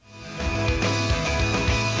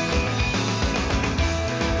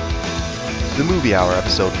The Movie Hour,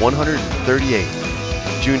 episode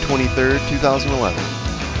 138, June 23rd, 2011.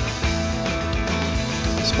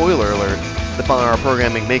 Spoiler alert, the following our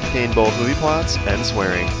programming may contain both movie plots and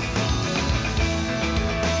swearing.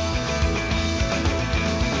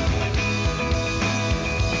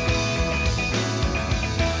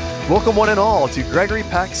 Welcome one and all to Gregory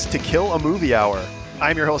Peck's To Kill a Movie Hour.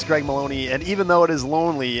 I'm your host, Greg Maloney, and even though it is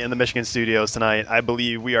lonely in the Michigan studios tonight, I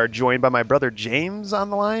believe we are joined by my brother James on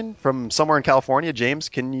the line from somewhere in California. James,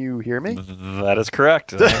 can you hear me? That is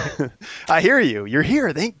correct. I hear you. You're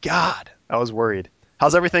here. Thank God. I was worried.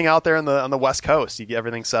 How's everything out there on the West Coast? You get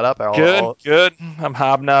everything set up? Good. I'm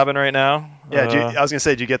hobnobbing right now. Yeah, I was gonna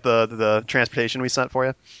say, did you get the transportation we sent for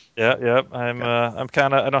you? Yeah. I'm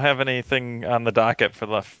kind of. I don't have anything on the docket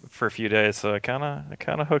for a few days, so I kind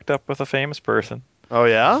of hooked up with a famous person. Oh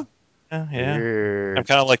yeah. Yeah. Weird. I'm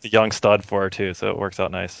kind of like the young stud for her too, so it works out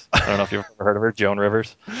nice. I don't know if you've ever heard of her, Joan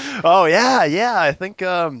Rivers. Oh yeah. I think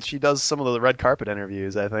she does some of the red carpet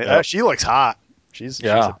interviews. I think Yep. she looks hot. She's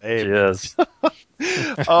a babe. She is.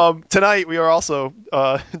 Tonight we are also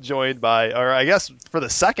joined by, or I guess for the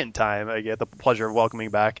second time, I get the pleasure of welcoming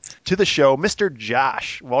back to the show, Mr.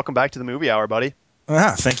 Josh. Welcome back to the Movie Hour, buddy.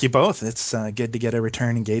 Thank you both. It's good to get a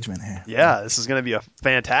return engagement here. Yeah, this is going to be a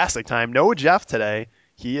fantastic time. No Jeff today.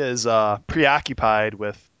 He is preoccupied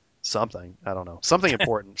with something. I don't know. Something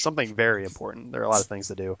important. Something very important. There are a lot of things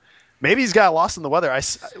to do. Maybe he's got lost in the weather.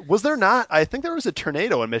 Was there not? I think there was a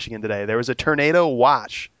tornado in Michigan today. There was a tornado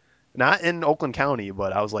watch. Not in Oakland County,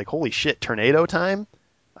 but I was like, holy shit, tornado time?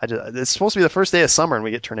 It's supposed to be the first day of summer and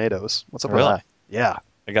we get tornadoes. What's up with that? Yeah.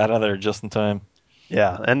 I got out of there just in time.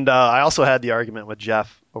 Yeah, and I also had the argument with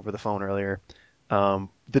Jeff over the phone earlier. The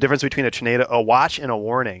difference between a watch and a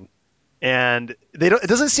warning. And it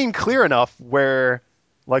doesn't seem clear enough where,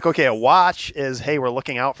 like, okay, a watch is, hey, we're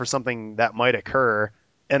looking out for something that might occur,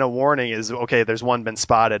 and a warning is, okay, there's one been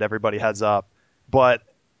spotted, everybody heads up. But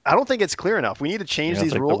I don't think it's clear enough. We need to change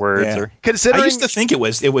these rules. The words I used to think it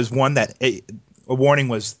was one that a warning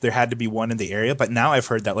was there had to be one in the area, but now I've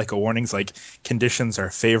heard that like a warning's like conditions are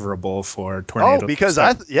favorable for tornadoes. Oh, because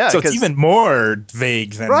so it's even more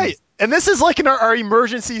vague than right. And this is like our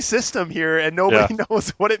emergency system here, and nobody knows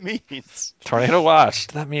what it means. Tornado watch.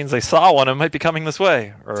 That means they saw one. It might be coming this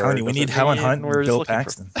way. I'm telling you, we need Helen Hunt and Bill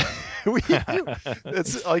Paxton. We do.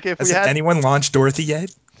 It's like if Has anyone launched Dorothy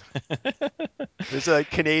yet? There's a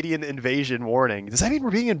Canadian invasion warning. Does that mean we're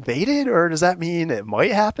being invaded, or does that mean it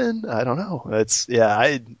might happen? I don't know.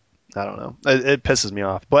 I don't know. It pisses me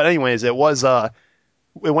off. But anyways, it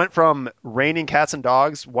went from raining cats and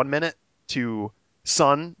dogs 1 minute to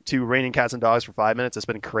sun to raining cats and dogs for 5 minutes. It's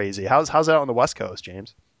been crazy. How's that on the West Coast,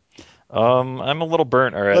 James? I'm a little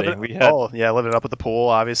burnt already. Living it up at the pool,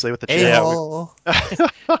 obviously with the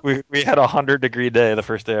chick. We had 100-degree day the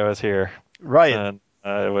first day I was here. Right. And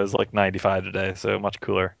it was like 95 today, so much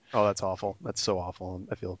cooler. Oh, that's awful. That's so awful.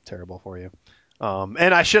 I feel terrible for you.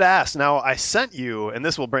 And I should ask. Now, I sent you, and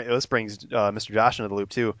this brings Mr. Josh into the loop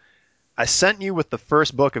too. I sent you with the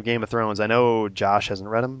first book of Game of Thrones. I know Josh hasn't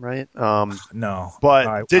read them, right? No.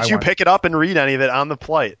 But did you pick it up and read any of it on the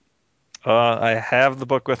flight? I have the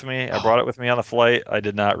book with me. I brought it with me on the flight. I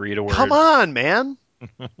did not read a word. Come on, man.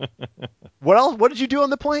 What else? What did you do on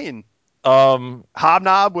the plane?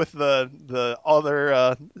 Hobnob with the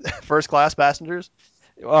other first class passengers?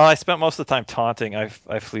 Well, I spent most of the time taunting. I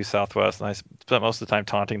flew Southwest, and I spent most of the time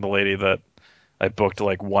taunting the lady that I booked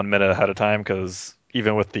like 1 minute ahead of time because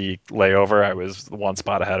even with the layover, I was one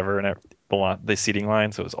spot ahead of her in the seating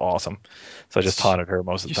line, so it was awesome. So I just taunted her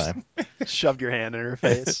most of the time. Shoved your hand in her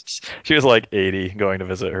face. She was like 80, going to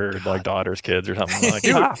visit her like daughter's kids or something. I'm like,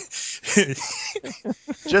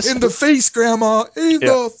 just in the face, Grandma, in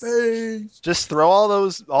the face. Just throw all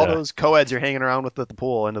those co-eds you're hanging around with at the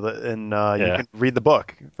pool you can read the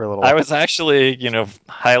book for a little while. I was actually,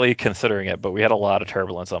 highly considering it, but we had a lot of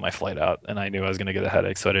turbulence on my flight out, and I knew I was going to get a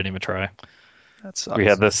headache, so I didn't even try. That sucks. We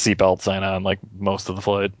had the seatbelt sign on like most of the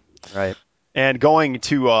flight. Right. And going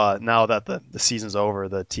to now that the season's over,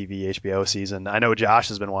 the TV HBO season, I know Josh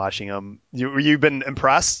has been watching them. You've been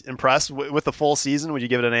impressed with the full season? Would you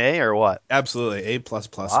give it an A or what? Absolutely, A++.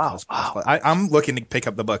 Wow. I'm looking to pick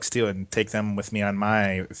up the books too and take them with me on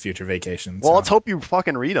my future vacations. Well, let's hope you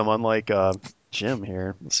fucking read them, unlike Jim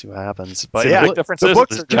here. Let's see what happens. But the big difference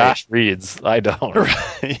is Josh reads. I don't.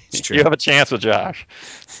 Right. It's true. You have a chance with Josh.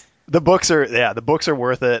 The books are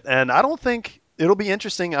worth it, and I don't think it'll be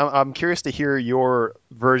interesting. I'm curious to hear your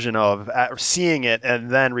version of seeing it and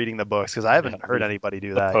then reading the books because I haven't heard anybody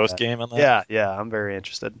do that. Post game on that. Yeah, I'm very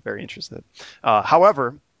interested. Very interested.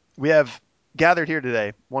 However, we have gathered here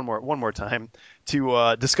today one more time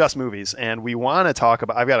to discuss movies, and we want to talk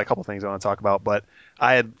about. I've got a couple things I want to talk about, but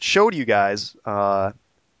I had showed you guys,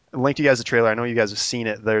 linked you guys the trailer. I know you guys have seen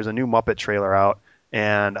it. There's a new Muppet trailer out,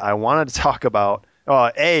 and I wanted to talk about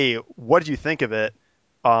what did you think of it?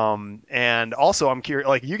 And also I'm curious,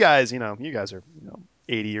 like you guys are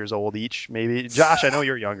 80 years old each, maybe. Josh, I know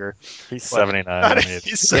you're younger, He's but 79. I mean,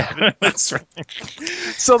 he's Yeah, 70. that's right.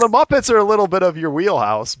 So the Muppets are a little bit of your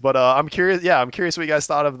wheelhouse, but I'm curious. Yeah, I'm curious what you guys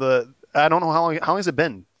thought of the. I don't know how long has it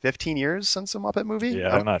been? 15 years since the Muppet movie?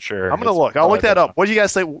 yeah, I'm not sure. I'm gonna It's look. I'll look probably that been. up. What do you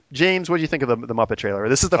guys think, James? What do you think of the Muppet trailer?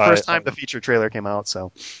 This is the I first time the feature trailer came out,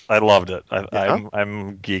 so I loved it. yeah.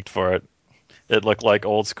 I'm geeked for it. It looked like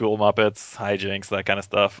old school Muppets, hijinks, that kind of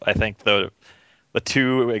stuff. I think the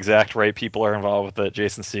two exact right people are involved with it.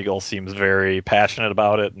 Jason Segel seems very passionate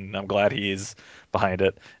about it, and I'm glad he's behind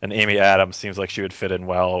it. And Amy Adams seems like she would fit in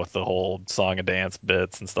well with the whole song and dance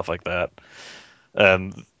bits and stuff like that.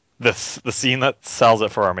 And the scene that sells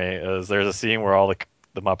it for me is there's a scene where all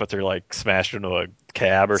the Muppets are like smashed into a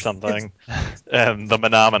cab or something, and the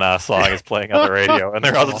Phenomena song is playing on the radio, and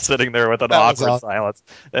they're all just sitting there with an That was awkward awesome. silence,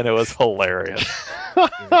 and it was hilarious.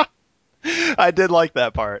 I did like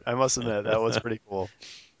that part. I must admit that was pretty cool.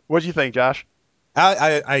 What do you think, Josh?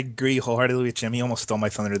 I agree wholeheartedly with Jim. He almost stole my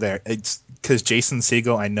thunder there. It's because Jason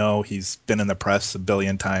Segel, I know he's been in the press a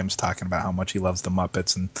billion times talking about how much he loves the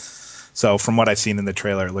Muppets, and so from what I've seen in the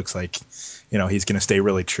trailer, it looks like he's going to stay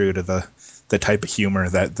really true to the type of humor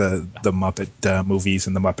that the Muppet movies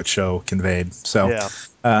and the Muppet Show conveyed. So Yeah,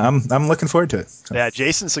 I'm looking forward to it. So. yeah.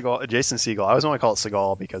 Jason Segel. Jason Segel. I always want to call it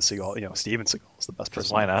Seagal because Seagal. Steven Seagal is the best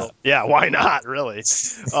Because person in why the world. not? Yeah, why not? Really.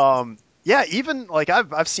 Yeah. Even like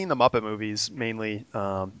I've seen the Muppet movies mainly.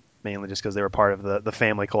 Mainly just because they were part of the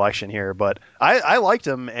family collection here, but I liked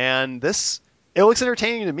them, and this it looks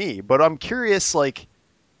entertaining to me. But I'm curious, like,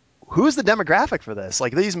 who's the demographic for this?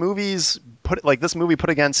 Like these movies this movie put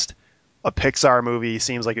against a Pixar movie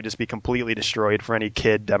seems like it'd just be completely destroyed for any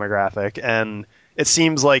kid demographic. And it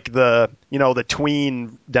seems like the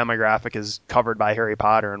tween demographic is covered by Harry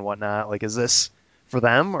Potter and whatnot. Like, is this for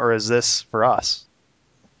them or is this for us?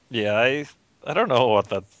 Yeah, I don't know what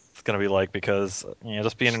that's gonna be like because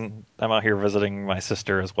just being I'm out here visiting my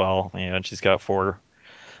sister as well, and she's got four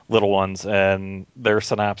little ones, and their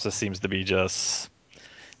synopsis seems to be just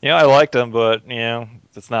I liked them, but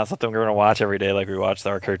it's not something we're gonna watch every day like we watch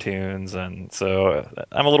our cartoons, and so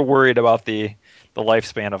I'm a little worried about the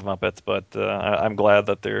lifespan of Muppets, but I'm glad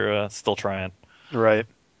that they're still trying. Right.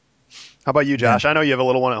 How about you, Yeah. Josh? I know you have a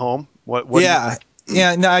little one at home. What do you Yeah, think?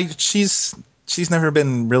 yeah. No, she's never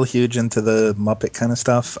been real huge into the Muppet kind of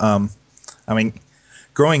stuff. I mean,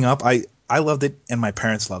 growing up, I loved it, and my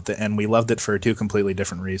parents loved it, and we loved it for two completely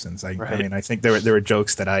different reasons. I Right. mean, I think there were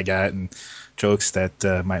jokes that I got and jokes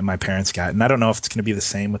that my parents got, and I don't know if it's going to be the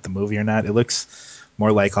same with the movie or not. It looks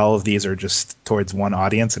more like all of these are just towards one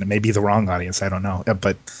audience, and it may be the wrong audience. I don't know,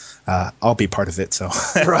 but I'll be part of it. So,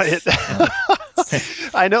 Right. uh,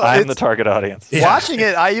 I know I'm the it's target audience. yeah, watching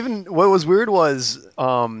it. I even what was weird was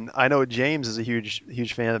I know James is a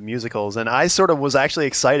huge fan of musicals, and I sort of was actually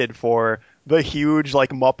excited for the huge like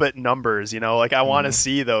Muppet numbers. Like I want to Mhm.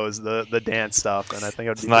 see those the dance stuff, and I think it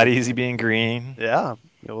would It's be not pretty easy cool. being green. Yeah,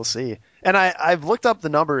 we'll see. And I've looked up the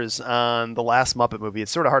numbers on the last Muppet movie.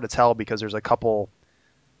 It's sort of hard to tell because there's a couple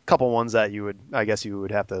ones that I guess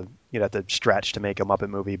you'd have to stretch to make a Muppet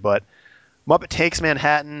movie, but Muppet Takes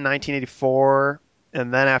Manhattan, 1984,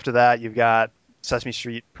 and then after that you've got Sesame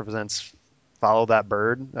Street presents Follow That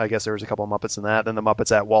Bird. I guess there was a couple of Muppets in that. Then the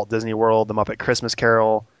Muppets at Walt Disney World, the Muppet Christmas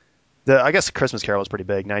Carol. I guess Christmas Carol was pretty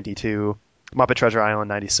big, 92. Muppet Treasure Island,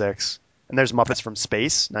 96. And there's Muppets from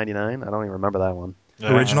Space, 99. I don't even remember that one.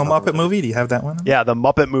 Yeah, original nothing Muppet really. movie. Do you have that one? Yeah, the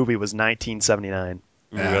Muppet movie was 1979.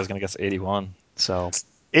 Ooh, I Yeah. was gonna guess 81. So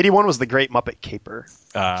 81 was the Great Muppet Caper.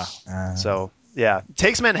 Ah, Uh, So yeah,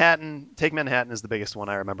 Takes Manhattan. Take Manhattan is the biggest one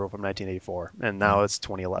I remember from 1984, and now it's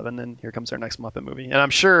 2011, and here comes our next Muppet movie. And I'm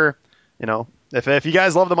sure, if you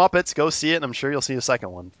guys love the Muppets, go see it, and I'm sure you'll see a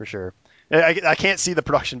second one for sure. I can't see the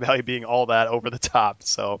production value being all that over the top,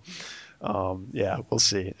 so yeah, we'll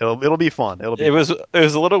see. It'll be fun. It'll be it fun. was it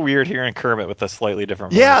was a little weird hearing Kermit with a slightly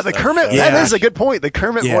different Yeah, voice. the That's Kermit. That yeah, is a good point. The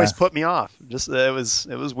Kermit yeah. voice put me off. Just it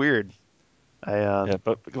was weird. I yeah,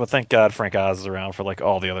 but thank God Frank Oz is around for like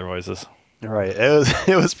all the other voices. Right. It was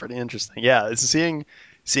it was pretty interesting. Yeah, it's seeing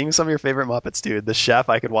some of your favorite Muppets, dude. The Chef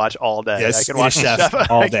I could watch all day. I Yes, could Swedish watch the Chef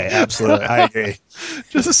Chef. all day. Absolutely, I agree.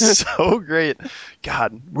 Just so great.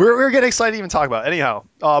 God, we're getting excited to even talk about it. Anyhow,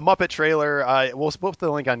 Muppet trailer. We'll put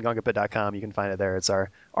the link on gungapit.com. You can find it there. It's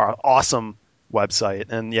our awesome website,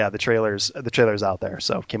 and yeah, the trailer's out there,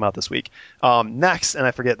 so came out this week. Next, and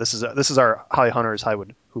I forget, this is our Holly Hunter's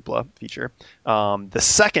Hollywood Hoopla feature. The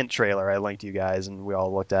second trailer I linked you guys, and we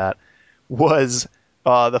all looked at, was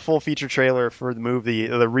the full feature trailer for the movie,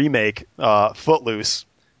 the remake, Footloose.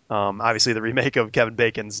 Obviously, the remake of Kevin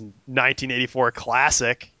Bacon's 1984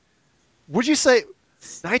 classic. Would you say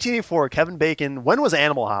 1984 Kevin Bacon? When was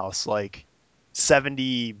Animal House? Like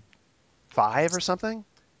 75 or something?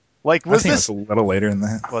 Like, I was think it's this? a little later than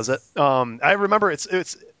that. Was it? I remember it's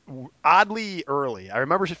oddly early. I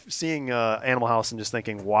remember seeing Animal House and just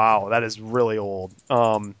thinking, "Wow, that is really old."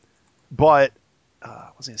 But what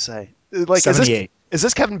was I gonna say? Like, is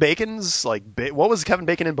this Kevin Bacon's like? What was Kevin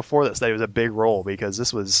Bacon in before this? That he was a big role because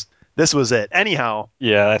this was it. Anyhow,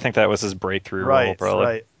 Yeah, I think that was his breakthrough role, right, probably.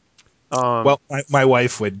 right. Um, Well, my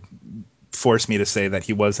wife would force me to say that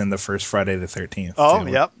he was in the first Friday the 13th oh,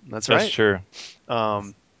 too. yep, that's That's right. true.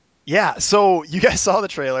 Um, yeah. So you guys saw the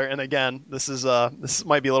trailer, and again, this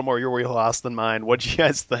might be a little more your wheelhouse than mine. What do you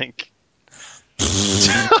guys think?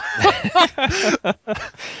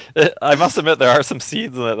 I must admit there are some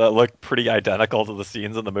scenes in it that look pretty identical to the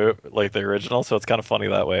scenes in the movie, like the original. So it's kind of funny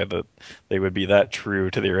that way that they would be that true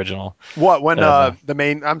to the original. What when And the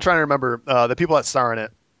main? I'm trying to remember the people that star in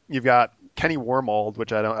it. You've got Kenny Wormold,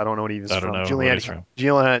 which I don't know what he was I don't from. know what he's from.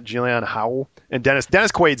 Julianne Howe, and Dennis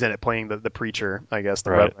Quaid's in it playing the preacher, I guess,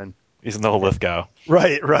 the Right. Reverend. He's no Lithgow.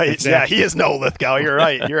 Right, right. Yeah, Exactly. he is no Lithgow. You're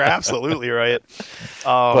right. You're absolutely right.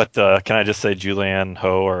 But can I just say Julianne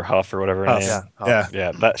Ho or Huff or whatever her Yeah, Huff. name? Yeah,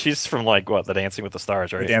 Yeah, that she's from like what, the Dancing with the Stars,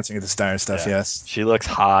 the right? Dancing with the Stars stuff. Yeah. Yes. She looks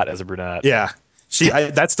hot as a brunette. Yeah.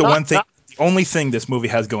 That's the one thing. The only thing this movie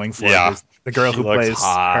has going for it Yeah. is the girl She who looks plays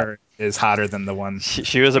hot. her is hotter than the one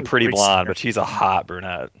She was a who pretty voiced blonde, her. but she's a hot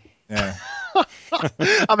brunette. Yeah.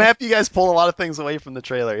 I'm happy you guys pulled a lot of things away from the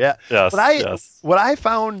trailer. Yeah, what Yes, I yes. what I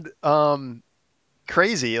found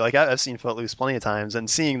crazy, like I've seen Footloose plenty of times, and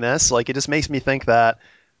seeing this, like it just makes me think that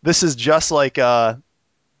this is just like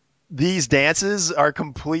these dances are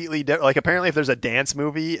completely like apparently if there's a dance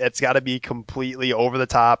movie, it's got to be completely over the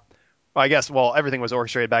top. I guess well everything was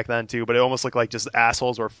orchestrated back then too, but it almost looked like just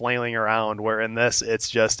assholes were flailing around. Where in this,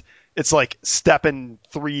 it's like step in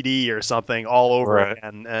 3D or something all over Right.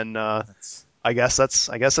 again, and That's I guess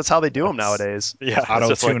that's how they do them that's nowadays. Yeah, it's auto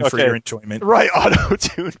just like, tune for okay, your enjoyment. Right, auto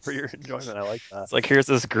tune for your enjoyment. I like that. it's like here's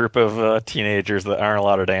this group of teenagers that aren't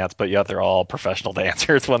allowed to dance, but yet they're all professional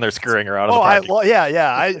dancers when they're screwing around in Oh, the parking. yeah,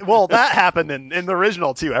 yeah. Well, that happened in the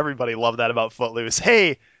original too. Everybody loved that about Footloose.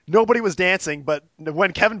 Hey, nobody was dancing, but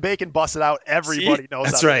when Kevin Bacon busted out, See, everybody knows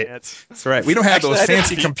how That's to right. dance. That's right. We don't have actually, those I didn't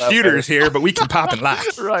fancy see it that way. computers here, but we can pop and lock.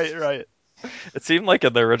 Right, right. It seemed like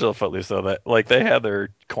in the original Footloose though that like they had their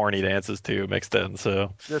corny dances too mixed in.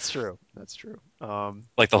 So That's true. That's true.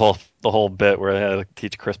 like the whole bit where they had to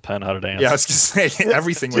teach Chris Penn how to Yeah, I dance. was just saying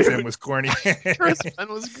everything with him Dude, was corny. Chris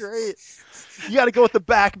Penn was great. You got to go with the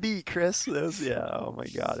backbeat, Chris. Yeah. Oh my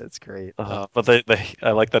God, it's great. But they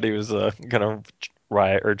I like that he was gonna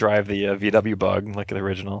ride or drive the VW Bug like the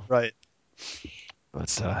original. Right.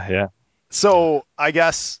 But yeah, So I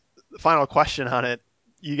guess the final question on it: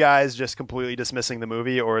 you guys just completely dismissing the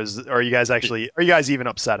movie, or are you guys even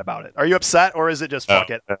upset about it? Are you upset, or is it just no, fuck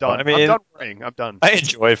it, no. I done? I'm mean, done worrying. I'm done. I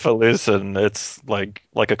enjoy Footloose, and it's like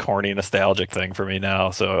a corny nostalgic thing for me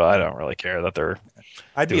now. So I don't really care that they're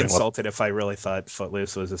I'd be doing what. insulted if I really thought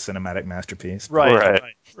Footloose was a cinematic masterpiece, but Right, Right.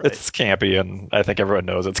 right, right. It's campy, and I think everyone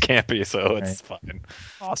knows it's campy, so right. it's fine.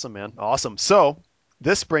 Awesome, man. Awesome. So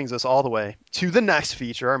this brings us all the way to the next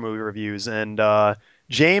feature, our movie reviews. And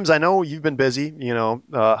James, I know you've been busy,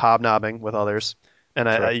 hobnobbing with others, and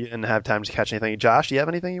I Correct. didn't have time to catch anything. Josh, do you have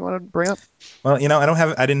anything you want to bring up? Well,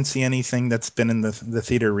 I didn't see anything that's been in the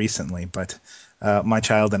theater recently, but my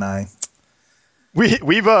child and I, We've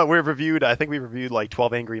reviewed. I think we reviewed like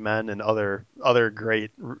 12 Angry Men and other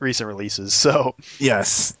great recent releases. So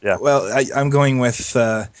yes. Yeah. Well, I'm going with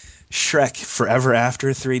Shrek Forever After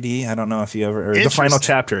 3D. I don't know if you ever, or the final interesting.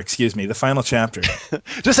 chapter. Excuse me, the final chapter.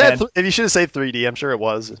 Just had And if you should have said 3D. I'm sure it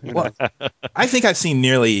was. Who well, knows? I think I've seen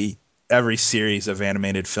nearly every series of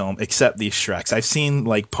animated film except these Shreks. I've seen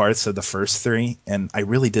like parts of the first three, and I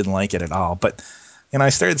really didn't like it at all. But I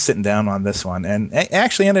started sitting down on this one, and it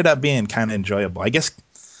actually ended up being kind of enjoyable. I guess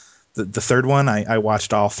the third one I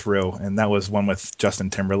watched all through, and that was one with Justin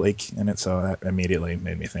Timberlake in it, so that immediately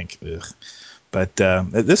made me think, ugh. But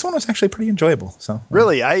this one was actually pretty enjoyable. So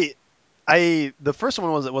Really, the first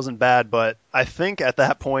one wasn't bad, but I think at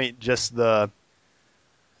that point just the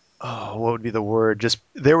oh, what would be the word? Just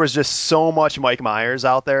there was just so much Mike Myers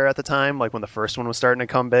out there at the time, like when the first one was starting to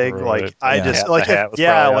come big. Right. Like I And Yeah. just the like if hat was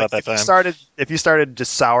yeah, probably out like at that time. if you started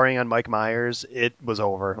just souring on Mike Myers, it was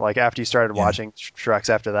over. Like after you started Yeah. watching Shreks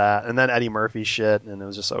after that, and then Eddie Murphy shit, and it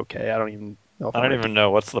was just okay. I don't even know if I I'm don't ready. even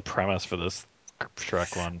know what's the premise for this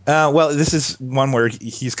Shrek one. Well, this is one where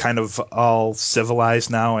he's kind of all civilized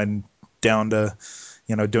now and down to,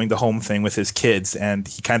 doing the home thing with his kids, and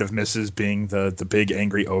he kind of misses being the big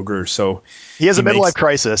angry ogre. So He has he a midlife makes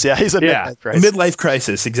crisis. Yeah, he's a yeah midlife a crisis. midlife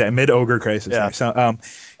crisis, exactly, mid ogre crisis Yeah, there. So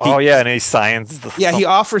Oh he yeah, and he signs yeah, he something.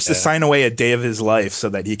 offers to Yeah. sign away a day of his life so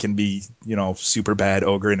that he can be, super bad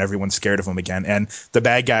ogre and everyone's scared of him again. And the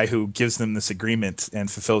bad guy who gives them this agreement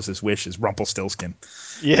and fulfills his wish is Rumpelstiltskin.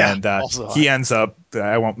 yeah. And Also hot. he ends up,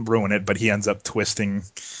 I won't ruin it, but he ends up twisting,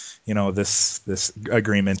 this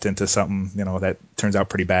agreement into something, that turns out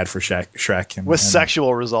pretty bad for Shrek. With And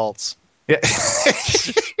sexual results. yeah.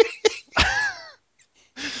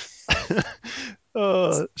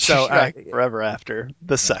 So Shrek Forever After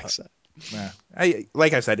the yeah. sex. I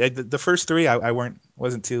like I said, the first three I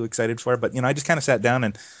wasn't too excited for, but I just kind of sat down,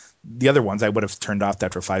 and the other ones I would have turned off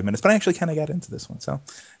after 5 minutes, but I actually kind of got into this one. So,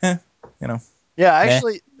 eh, you know, Yeah, meh.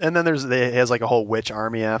 actually, and then he has like a whole witch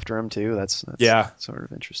army after him too. That's Yeah, sort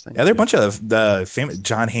of interesting. yeah. There are a bunch of the famous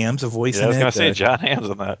John Hamm's a voice Yeah, I in was gonna it. say John Hamm's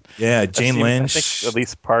in that. Yeah, I've Jane seen, I think, at Lynch,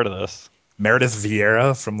 least part of this. Meredith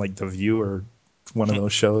Vieira from like The View or one of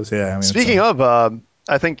those shows. Yeah, I mean it's Speaking of,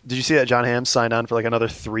 I think did you see that John Hamm signed on for like another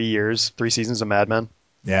 3 years, 3 seasons of Mad Men?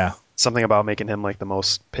 yeah, Something about making him like the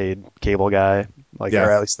most paid cable guy, like yeah,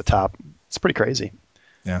 or at least the top. It's pretty crazy.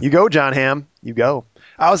 yeah. You go, John Hamm. You go.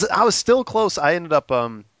 I was still close. I ended up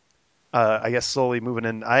I guess slowly moving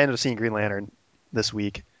in. I ended up seeing Green Lantern this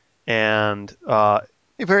week, and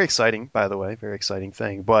very exciting, by the way, very exciting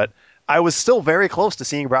thing. But I was still very close to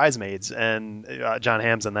seeing Bridesmaids, and John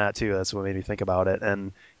Hamm's in that too. That's what made me think about it.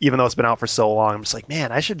 And even though it's been out for so long, I'm just like,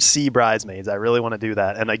 man, I should see Bridesmaids. I really want to do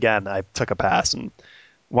that. And again, I took a pass and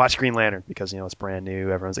watched Green Lantern because it's brand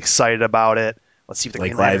new. Everyone's excited about it. Let's see if the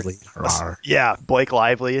Green Blake Lantern. Lively. Rawr. Yeah, Blake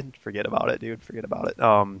Lively. Forget about it, dude. Forget about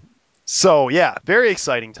it. So yeah, very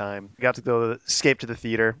exciting time. Got to go escape to the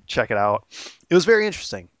theater, check it out. It was very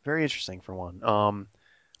interesting for one.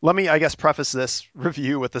 Let me, I guess, preface this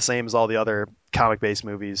review with the same as all the other comic-based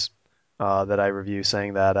movies that I review,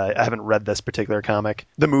 saying that I haven't read this particular comic.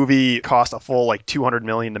 The movie cost a full like 200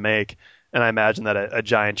 million to make, and I imagine that a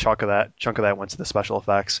giant chunk of that went to the special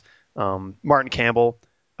effects. Martin Campbell,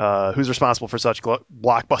 who's responsible for such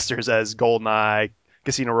blockbusters as Goldeneye,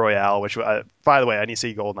 Casino Royale, which, by the way, I need to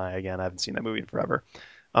see Goldeneye again. I haven't seen that movie in forever.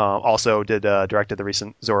 Also directed the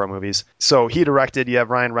recent Zorro movies. So he directed. You have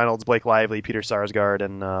Ryan Reynolds, Blake Lively, Peter Sarsgaard,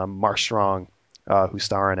 and Mark Strong, who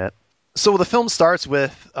star in it. So the film starts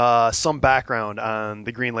with some background on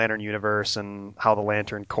the Green Lantern universe and how the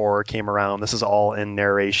Lantern Corps came around. This is all in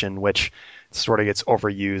narration, which sort of gets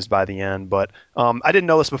overused by the end. But I didn't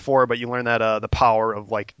know this before, but you learn that the power of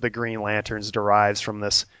like the Green Lanterns derives from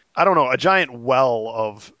this. I don't know, a giant well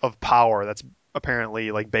of power that's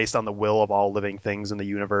apparently like based on the will of all living things in the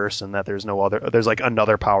universe, and that there's like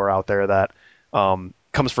another power out there that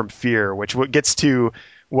comes from fear, which what gets to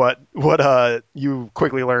what you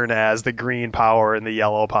quickly learn as the green power and the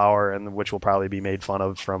yellow power, and which will probably be made fun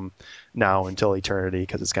of from now until eternity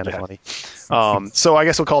because it's kind of Yeah. funny. So I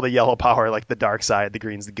guess we'll call the yellow power like the dark side, the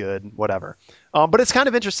green's the good, whatever. But it's kind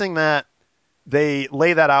of interesting that they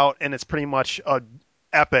lay that out, and it's pretty much a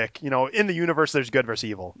epic. In the universe, there's good versus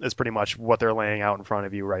evil. Is pretty much what they're laying out in front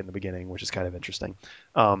of you right in the beginning, which is kind of interesting.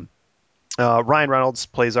 Um, Ryan Reynolds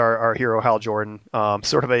plays our hero Hal Jordan,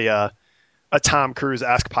 sort of a Tom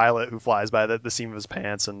Cruise-esque pilot who flies by the seam of his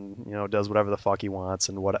pants and does whatever the fuck he wants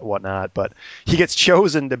and whatnot. But he gets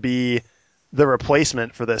chosen to be the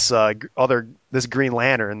replacement for this Green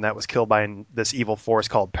Lantern that was killed by this evil force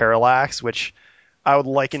called Parallax, which I would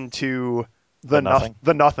liken to The Nothing.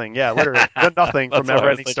 the nothing. Yeah, literally the nothing from That's what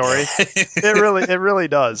I was Neverending thinking Story. of. It really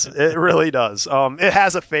does. It really does. It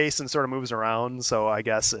has a face and sort of moves around, so I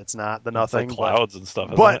guess it's not the It's like nothing, clouds and stuff,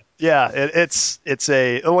 isn't but it? yeah,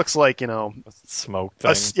 it looks like Smoke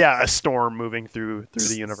thing. a storm moving through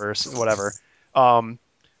the universe, whatever.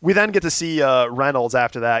 We then get to see Reynolds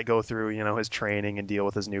after that go through his training and deal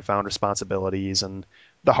with his newfound responsibilities and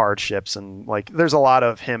the hardships, and like there's a lot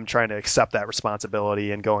of him trying to accept that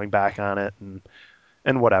responsibility and going back on it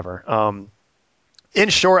and whatever. In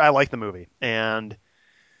short, I like the movie, and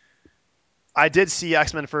I did see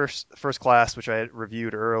X-Men First Class, which I had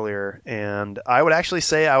reviewed earlier, and I would actually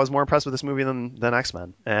say I was more impressed with this movie than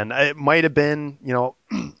X-Men. And it might have been,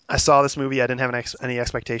 I saw this movie, I didn't have any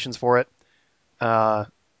expectations for it. Uh,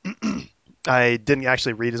 I didn't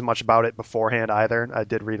actually read as much about it beforehand either. I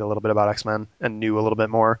did read a little bit about X-Men and knew a little bit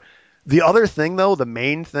more. The other thing, though, the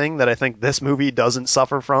main thing that I think this movie doesn't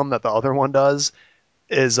suffer from that the other one does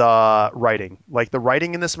is writing. Like the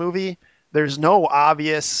writing in this movie, there's no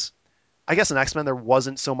obvious. I guess in X-Men there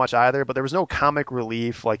wasn't so much either, but there was no comic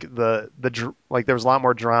relief. Like like there was a lot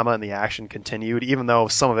more drama and the action continued, even though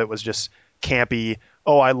some of it was just campy.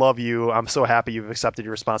 Oh, I love you. I'm so happy you've accepted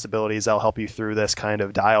your responsibilities. I'll help you through this kind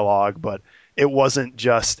of dialogue. But it wasn't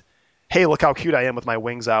just, hey, look how cute I am with my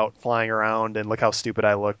wings out flying around and look how stupid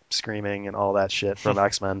I look screaming and all that shit from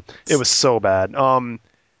X-Men. It was so bad.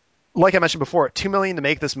 Like I mentioned before, $2 million to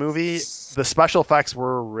make this movie. The special effects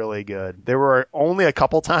were really good. There were only a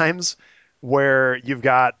couple times where you've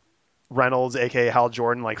got Reynolds, aka Hal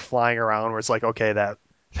Jordan, like flying around, where it's like, okay,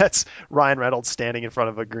 that's Ryan Reynolds standing in front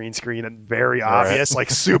of a green screen and very Right. obvious, like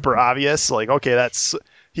super obvious, like okay, that's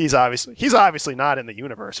he's obviously not in the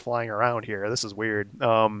universe flying around here. This is weird.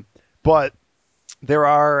 But there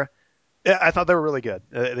are, I thought they were really good.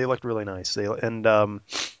 They looked really nice.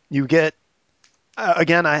 You get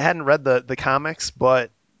again, I hadn't read the comics, but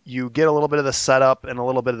you get a little bit of the setup and a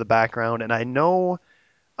little bit of the background. And I know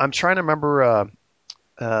I'm trying to remember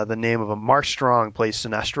the name of him. Mark Strong plays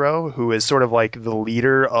Sinestro, who is sort of like the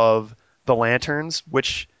leader of the Lanterns,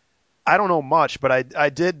 which I don't know much, but I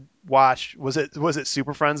did watch. Was it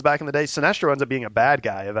Super Friends back in the day? Sinestro ends up being a bad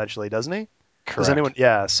guy eventually, doesn't he? Does anyone? Correct.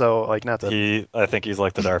 Yeah. So like not to. I think he's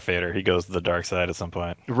like the Darth Vader. He goes to the dark side at some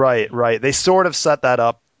point. Right. Right. They sort of set that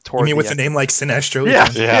up You toward mean the with a end. name like Sinestro? He Yeah.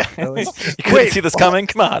 turns Yeah. Yeah. really? You couldn't Wait. see this What? coming?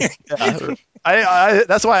 Come on. Yeah.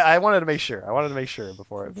 That's why I wanted to make sure. I wanted to make sure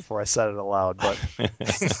before I said it aloud. But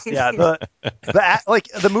yeah, like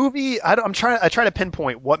the movie. I try to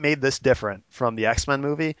pinpoint what made this different from the X-Men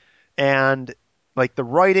movie, and like the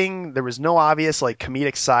writing, there was no obvious like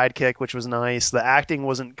comedic sidekick, which was nice. The acting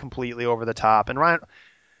wasn't completely over the top, and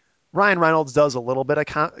Ryan Reynolds does a little bit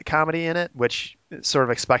of comedy in it, which is sort of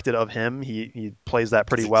expected of him. He plays that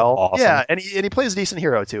pretty Because he's well. awesome. Yeah, and he plays a decent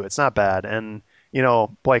hero too. It's not bad, and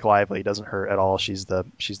Blake Lively doesn't hurt at all. She's the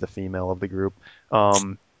female of the group.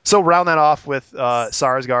 So round that off with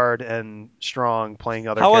Sarsgaard and Strong playing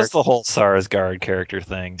other How was characters. the whole Sarsgaard character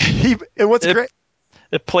thing? And what's It great,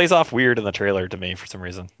 it plays off weird in the trailer to me for some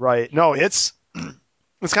reason. right? No, it's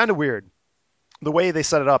kind of weird the way they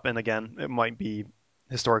set it up. And again, it might be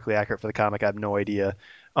historically accurate for the comic. I have no idea.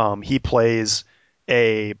 He plays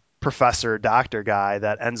a professor doctor guy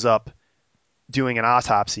that ends up doing an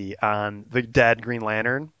autopsy on the dead Green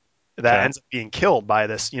Lantern that Okay. ends up being killed by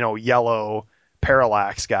this, yellow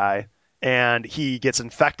parallax guy. And he gets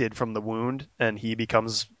infected from the wound and he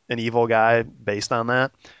becomes an evil guy based on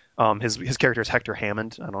that. His character is Hector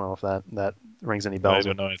Hammond. I don't know if that rings any I bells.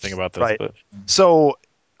 don't know anything about this, Right. but So,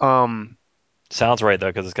 um, sounds right though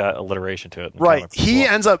because it's got alliteration to it in the right. comics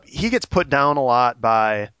as well. He gets put down a lot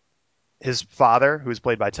by his father, who's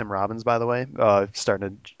played by Tim Robbins, by the way,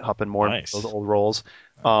 starting to hop in more of those Nice. old roles.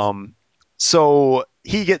 Um, so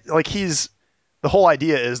he's the whole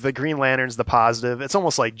idea is the Green Lantern's the positive. It's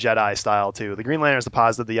almost like Jedi style too. The Green Lantern's the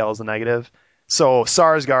positive, the yellow's the negative. So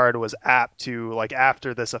Sarsgaard was apt to like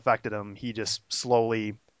after this affected him, he just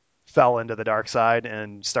slowly fell into the dark side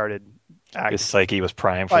and started His acting. psyche was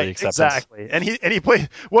primed for the Right, acceptance. exactly. And he plays.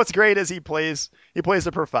 What's great is he plays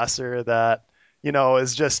a professor that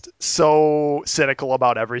is just so cynical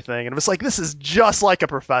about everything, and it's like this is just like a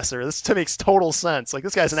professor. This makes total sense. Like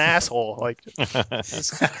this guy's an asshole. Like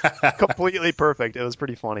it's completely perfect. It was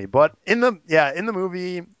pretty funny. But in the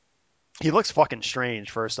movie, he looks fucking strange.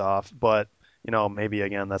 First off, but maybe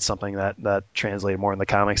again that's something that translated more in the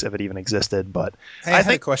comics if it even existed. But Hey, I I had a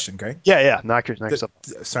think question, Greg. yeah, knock Did, yourself.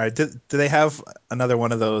 sorry, do they have another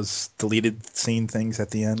one of those deleted scene things at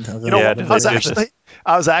the end of You know Yeah, what? the did I they was movie? do this actually,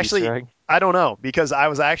 I was Easter actually, egg? I don't know because I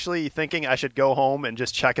was actually thinking I should go home and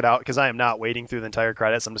just check it out because I am not waiting through the entire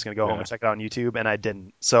credits. I'm just gonna go home Yeah. and check it out on YouTube, and I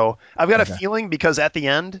didn't. So I've got a Okay. feeling because at the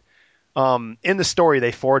end, in the story,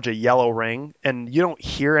 they forge a yellow ring, and you don't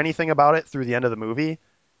hear anything about it through the end of the movie.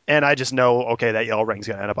 And I just know, okay, that yellow ring's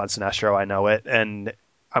gonna end up on Sinestro. I know it, and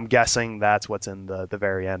I'm guessing that's what's in the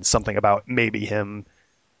very end. Something about maybe him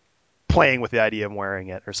playing with the idea of wearing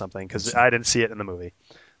it or something because I didn't see it in the movie.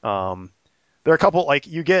 Um, there are a couple like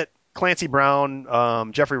you get Clancy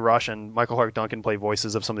Brown, Jeffrey Rush, and Michael Clark Duncan play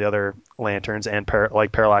voices of some of the other Lanterns, and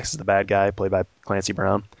like Parallax is the bad guy, played by Clancy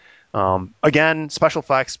Brown. Again, special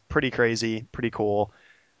effects pretty crazy, pretty cool.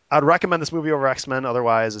 I'd recommend this movie over X-Men.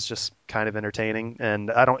 Otherwise, it's just kind of entertaining.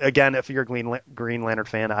 And I don't. Again, if you're a Green Lantern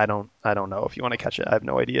fan, I don't know if you want to catch it. I have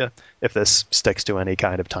no idea if this sticks to any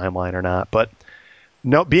kind of timeline or not. But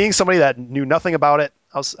no, being somebody that knew nothing about it,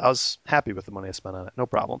 I was happy with the money I spent on it. No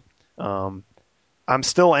problem. Um, I'm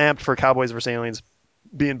still amped for Cowboys vs Aliens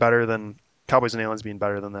being better than Cowboys and Aliens being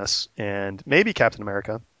better than this, and maybe Captain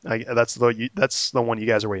America. That's the one you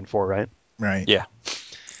guys are waiting for, right? Right. Yeah.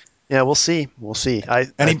 Yeah, we'll see. We'll see.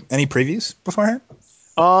 Any previews beforehand?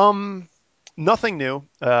 Um, nothing new.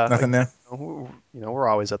 Nothing there. We're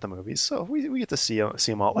always at the movies, so we get to see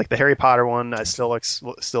them all. Like the Harry Potter one, I still looks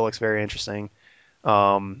very interesting.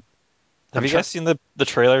 Um, Have I'm you trying. guys seen the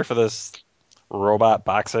trailer for this robot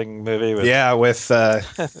boxing movie with Yeah, with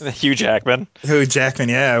Hugh Jackman? who Jackman?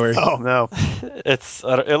 Yeah, where Oh no.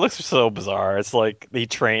 It looks so bizarre. It's like he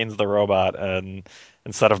trains the robot, and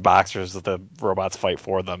instead of boxers, the robots fight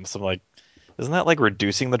for them. So I'm like, isn't that like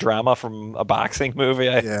reducing the drama from a boxing movie?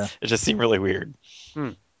 yeah. It just seemed really weird.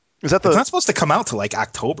 Hmm. Is that It's the not supposed to come out till like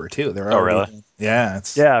October too. They're Oh, already really? yeah,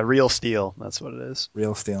 it's Yeah, Real Steel? That's what it is.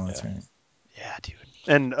 real steel. That's Yeah, right. Yeah, dude.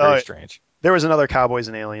 And very strange. there was another Cowboys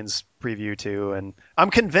and Aliens preview too, and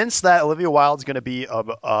I'm convinced that Olivia Wilde's going to be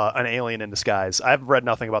an alien in disguise. I've read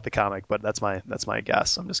nothing about the comic, but that's my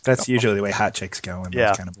guess. I'm just That's usually the way hot chicks go in those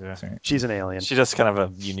yeah, kind of Yeah, movies, right? she's an alien. she does kind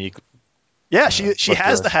of a unique Yeah, she look to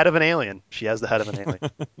has her. the head of an alien. She has the head of an alien.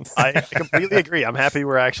 I completely agree. I'm happy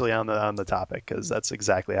we're actually on the topic because that's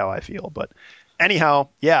exactly how I feel. But anyhow,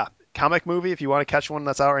 yeah, comic movie. If you want to catch one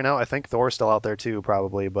that's out right now, I think Thor's still out there too,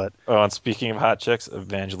 probably. But Oh, and speaking of hot chicks,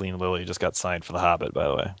 Evangeline Lilly just got signed for The Hobbit, by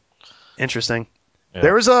the way. interesting. Yeah,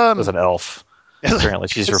 There was as an elf. Apparently,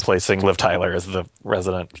 she's it's replacing Liv Tyler as the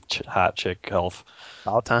resident hot chick elf.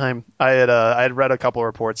 about time. I had read a couple of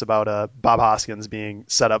reports about Bob Hoskins being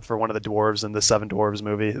set up for one of the dwarves in the Seven Dwarves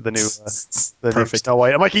movie, the new Perfect. Snow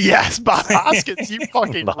White. I'm like, yes, Bob Hoskins, you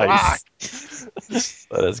fucking rock. Nice.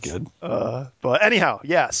 That is good. But anyhow,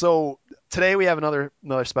 yeah. So today we have another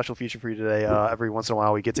special feature for you today. Every once in a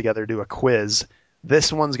while we get together to do a quiz.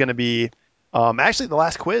 This one's going to be actually the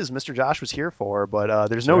last quiz Mr. Josh was here for, but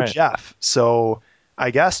there's That's no right. Jeff. So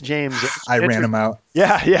I guess James. I ran him out.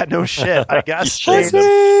 Yeah, yeah, no shit. I You guess shamed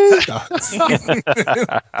James. him.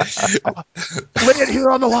 Lay it here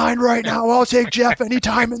on the line right now. I'll take Jeff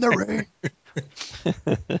anytime in the ring.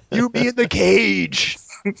 You be in the cage.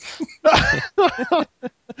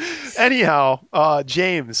 Anyhow,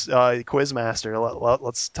 James, Quizmaster,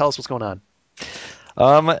 let's tell us what's going on.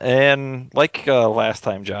 And like last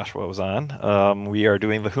time Joshua was on, we are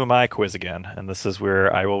doing the Who Am I quiz again, and this is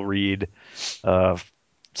where I will read uh,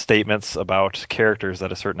 statements about characters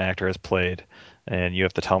that a certain actor has played, and you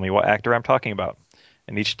have to tell me what actor I'm talking about.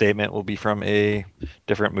 And each statement will be from a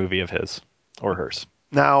different movie of his or hers.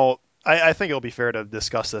 Now, I think it'll be fair to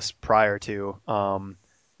discuss this prior to.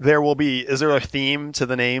 There will be. Is there a theme to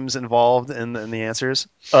the names involved in the answers?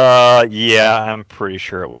 Yeah, I'm pretty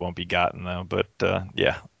sure it won't be gotten though, but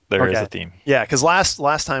yeah, there is Okay. a theme. Yeah, because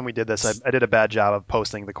last time we did this, I did a bad job of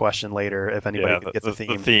posting the question later if anybody Yeah, could get the the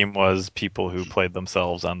theme. theme was people who played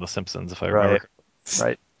themselves on The Simpsons, if I Right, remember.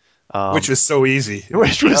 right. Which was so easy.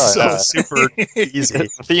 Which was Oh, so yeah. super easy.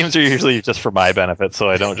 The themes are usually just for my benefit, so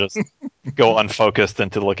I don't just go unfocused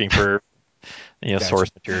into looking for Gotcha.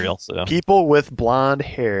 source material. So People with blonde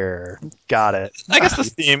hair. Got it. I guess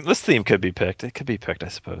this theme could be picked. It could be picked, I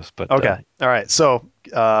suppose. But Okay. All right. So,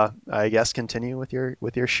 I guess continue with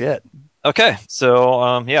your shit. okay,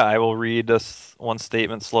 so yeah, I will read this one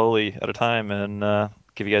statement slowly at a time and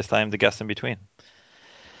give you guys time to guess in between.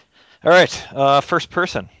 All right, first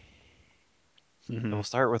person. And Hmm. we'll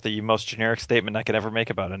start with the most generic statement I could ever make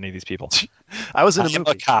about any of these people. I was in I a am a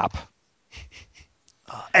movie. cop.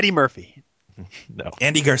 Eddie Murphy. No.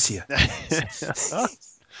 Andy Garcia.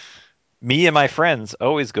 Me and my friends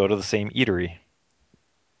always go to the same eatery.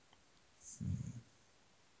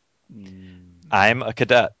 Mm, I'm a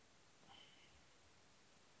cadet.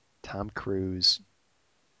 Tom Cruise.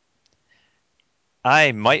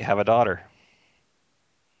 I might have a daughter.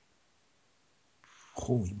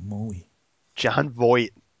 Holy moly. John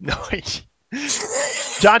Voight. No,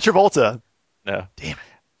 John Travolta. No. Damn it.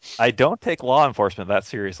 I don't take law enforcement that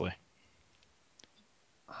seriously.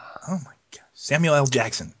 Oh my god. Samuel L.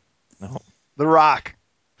 Jackson. No. The Rock.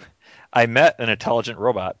 I met an intelligent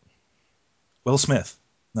robot. Will Smith.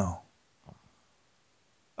 No.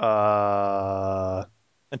 Uh,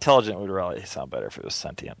 Intelligent would really sound better if it was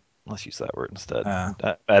sentient. Let's use that word instead.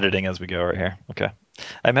 Uh, Editing as we go right here. Okay.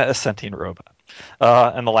 I met a sentient robot.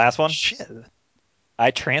 And the last one, shit. I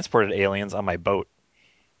transported aliens on my boat.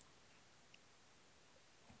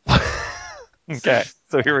 Okay.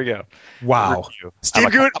 So here we go. wow. Review. I'm Steve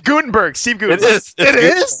a cop. Gutenberg. Steve It Gutenberg. is. It's It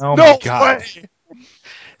good. is? Oh my No god. way.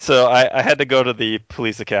 So I had to go to the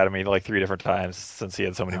police academy like 3 different times since he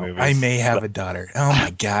had so many Oh, I movies. may have a daughter. Oh my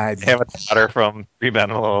god. I have a daughter from Three Men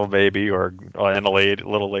and a Little Baby or and a lady,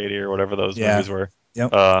 Little Lady or whatever those Yeah. movies were.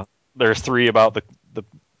 Yep. Uh, there's three about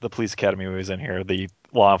the police academy movies in here. The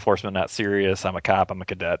law enforcement, not serious. I'm a cop. I'm a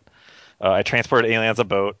cadet. I transported aliens a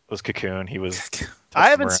boat. Was Cocoon. He was I Ted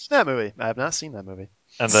haven't Moran. seen that movie. I have not seen that movie.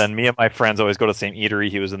 And then me and my friends always go to the same eatery.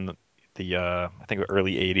 He was in the I think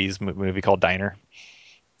early '80s movie called Diner.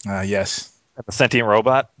 Yes. And the sentient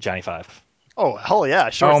robot, Johnny Five. Oh hell yeah,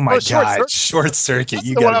 Oh my short God, circuit. Short Circuit. That's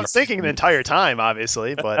You the got one to I be was thinking the kidding entire time,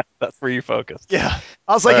 obviously. But That's where you focus. yeah,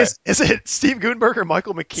 I was All like, right. is it Steve Gutenberg or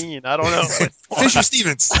Michael McKean? I don't know. me. Fisher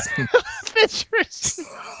Stevens. Fishers.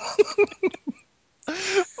 Oh,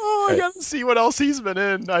 All I right. gotta see what else he's been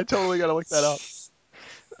in. I totally gotta look that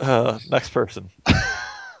up. Next person.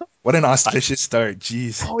 What an auspicious start.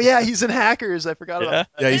 Jeez. Oh yeah, he's in Hackers. I forgot about Yeah.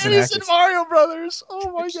 that. Yeah, he's And in he's in Hackers. Mario Brothers.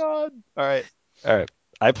 Oh my god. All right, All right.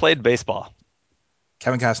 I played baseball.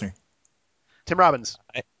 Kevin Costner. Tim Robbins.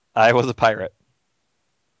 I, I was a pirate.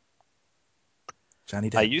 Johnny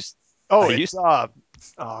I Depp. used I Oh, it's used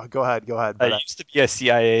oh, go ahead. I But used to be a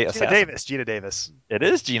CIA Gina assassin. Davis. Gina Davis. It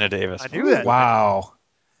is Gina Davis. I knew Ooh. that name. Wow.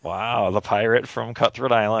 Wow, the pirate from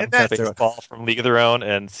Cutthroat And Island, that Cutthroat. baseball from League of Their Own,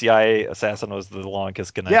 and CIA assassin was the Long Kiss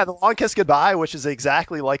Goodnight. yeah, The Long Kiss Goodbye, which is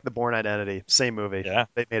exactly like The Bourne Identity. Same movie. Yeah.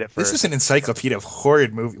 They made it This is first. an encyclopedia of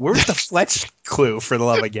horrid movie. Where's the Fletch clue, for the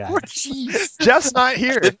love of God? Jeez. Jeff's not I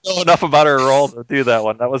here. didn't know enough about her role to do that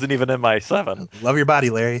one. That wasn't even in my 7. Love Your Body,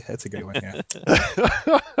 Larry. That's a great one, yeah.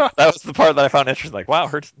 That was the part that I found interesting. Like, wow,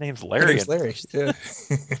 her name's Her Larry. name's Larry. Yeah.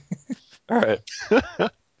 All right,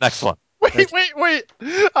 next one. Wait.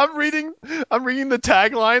 I'm reading the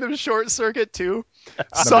tagline of Short Circuit 2. Number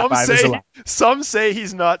Some 5 is say alive. some say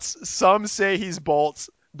he's nuts, some say he's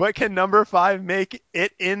bolts, but can number 5 make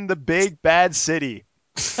it in the big bad city?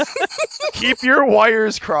 Keep your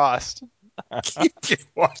wires crossed.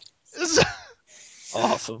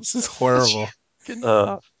 Awesome. This is horrible. Con-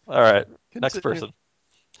 All right, next Continue. person.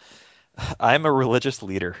 I'm a religious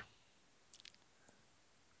leader.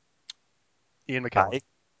 Ian McKellen.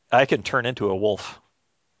 I can turn into a wolf.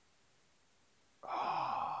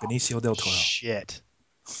 Oh, Benicio del Toro. shit.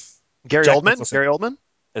 Gary Jack Oldman? Nicholson. Gary Oldman?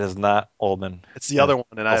 It is not Oldman. It's the other one,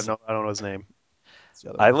 and I don't know his name. It's the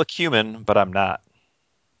other I one. look human, but I'm not.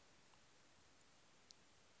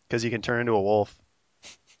 Because you can turn into a wolf.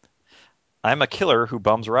 I'm a killer who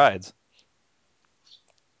bums rides.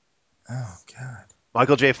 Oh, God.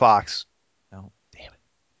 Michael J. Fox. No. Damn it.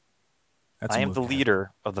 That's I a am the movie.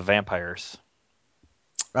 leader of the vampires.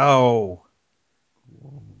 Oh.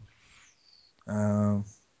 Um,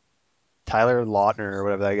 Tyler Lautner or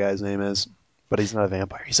whatever that guy's name is. But he's not a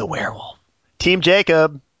vampire. He's a werewolf. Team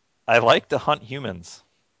Jacob. I like to hunt humans.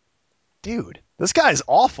 Dude, this guy's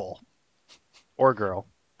awful. Or girl.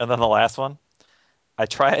 And then the last one, I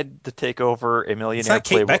tried to take over a it's millionaire not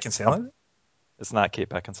Kate playboy. Beckinsale, is it? It's not Kate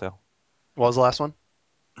Beckinsale. What was the last one?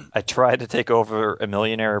 I tried to take over a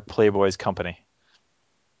millionaire playboy's company.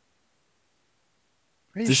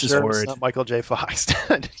 Are you This is sure it's horrid. not Michael J. Fox?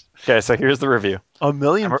 Okay, so here's the review. A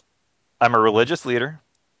million. I'm a, I'm a religious leader.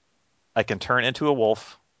 I can turn into a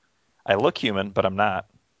wolf. I look human, but I'm not.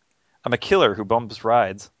 I'm a killer who bumps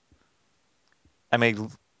rides. I'm a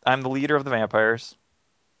I'm the leader of the vampires.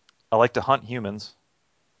 I like to hunt humans,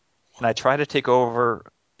 and I try to take over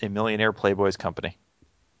a millionaire playboy's company.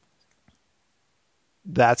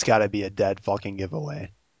 That's got to be a dead fucking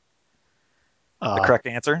giveaway. The correct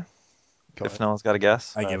answer, Go if ahead. no one's got a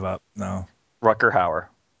guess, I give up. No. Rucker Hauer.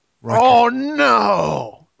 Rucker. Oh,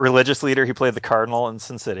 no. Religious leader. He played the Cardinal in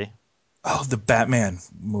Sin City. Oh, the Batman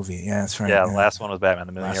movie. Yeah, that's right. Yeah, the last one was Batman,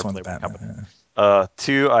 the Last millionaire one's playboy company. Batman.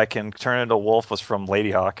 2, I can turn into a wolf was from Lady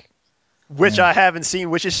Hawk. Which Yeah. I haven't seen,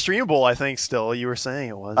 which is streamable, I think, still. You were saying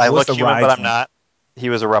it was. I What was look the human, but rides I'm one? not. He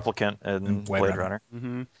was a replicant In in Blade Blade Runner. Runner.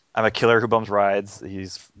 Mm-hmm. I'm a killer who bums rides.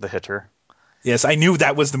 He's the Hitcher. Yes, I knew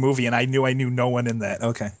that was the movie, and I knew no one in that.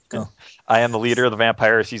 Okay, go. I am the leader of the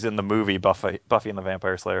vampires. He's in the movie Buffy and the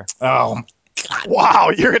Vampire Slayer. Oh,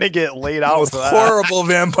 Wow, you're going to get laid out most for that. horrible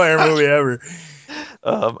vampire movie ever.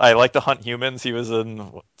 I like to hunt humans. He was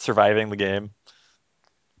in Surviving the Game.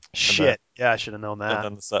 Shit. Yeah, I should have known And that.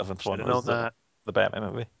 then the 7th Should one have was known that. the Batman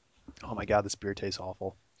movie. Oh my god, this beer tastes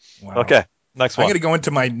awful. Wow. Okay, next I'm one. gonna go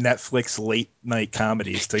into my Netflix late night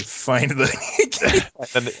comedies to find the.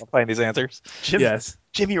 And then find these answers. Yes.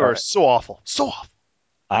 Jim, you All are right. so awful. So awful.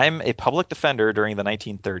 I'm a public defender during the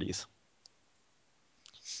 1930s.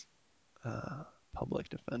 Public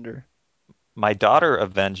defender. My daughter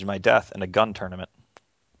avenged my death in a gun tournament.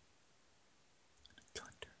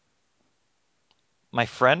 My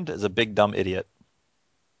friend is a big dumb idiot.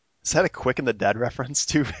 Is that a Quick and the Dead reference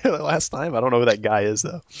to last time? I don't know who that guy is,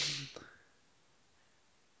 though.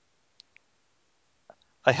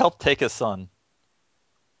 I helped take his son.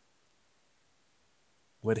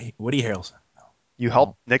 Woody Harrelson. You No.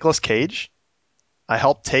 helped Nicolas Cage. I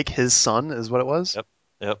helped take his son, is what it was. Yep.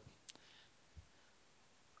 Yep.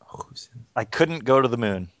 Oh, who's in- I couldn't go to the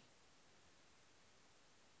moon.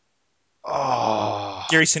 Oh,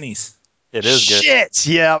 Gary Sinise. It is good. shit.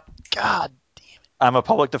 Yep. God. I'm a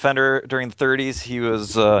public defender during the 30s. He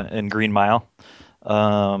was in Green Mile.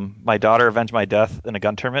 My daughter avenged my death in a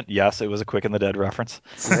gun tournament. Yes, it was a Quick and the Dead reference.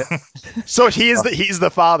 Yeah. So he's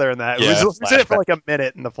the father in that. Yeah, Who's in it for flashback. like a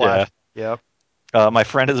minute in the Yeah. flash. Yep. My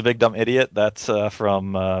friend is a big dumb idiot. That's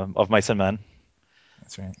from Of Mice and Men.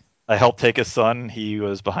 That's right. I helped take his son. He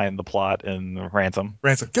was behind the plot in Ransom.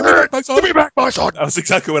 Ransom. Give me back my son. Give me back my son. That was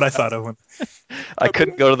exactly what I thought of when. I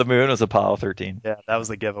couldn't go to the moon. It was Apollo 13. Yeah, that was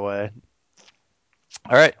the giveaway.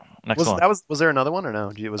 All right, next one. Was there another one or no?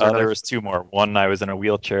 Was there another? There was two more. One, I was in a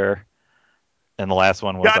wheelchair, and the last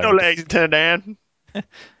one was Got I no went to... legs, Lieutenant Dan.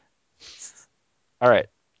 All right,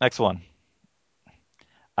 next one.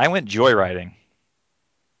 I went joyriding.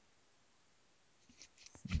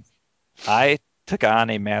 I took on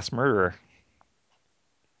a mass murderer.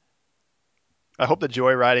 I hope the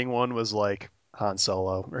joyriding one was like Han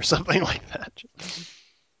Solo or something like that.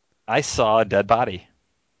 I saw a dead body.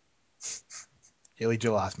 Haley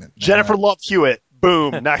Joel Osment. Jennifer Love Hewitt.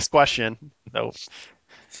 Boom. Next question. No,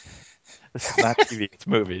 this is not TV. It's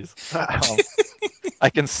movies. I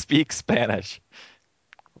can speak Spanish.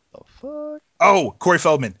 The fuck? Oh, Corey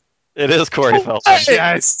Feldman. It is Corey Oh, Feldman. hey!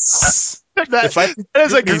 Yes. That If I could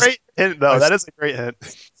is a movies, great hint, though. I- That is a great hint.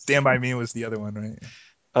 Stand by Me was the other one, right?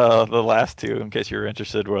 The last two, in case you were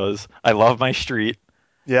interested, was I love my street,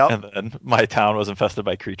 Yep. and then my town was infested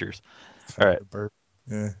by creatures. All right. The burp.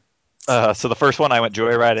 Yeah. So the first one I went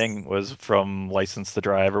joyriding was from License to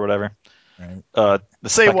Drive or whatever. Right. The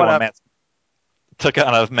Say second what one, up. Matt took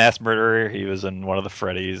on a mass murderer. He was in one of the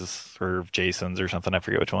Freddy's or Jason's or something. I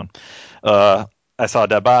forget which one. Uh, I saw a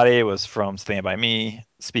dead body. It was from Stand by Me.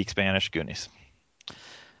 Speak Spanish. Goonies.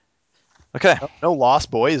 Okay. No Lost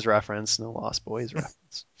Boys reference. No Lost Boys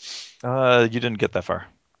reference. You didn't get that far.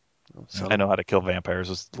 Oh, son I of know how to kill vampires.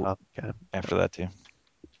 Was okay. after that too.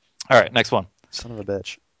 All right. Next one. Son of a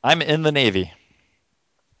bitch. I'm in the Navy.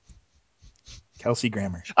 Kelsey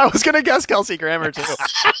Grammer. I was gonna guess Kelsey Grammer too.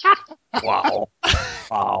 Wow.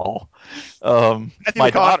 Wow. Matthew My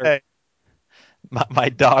daughter. McConaughey. My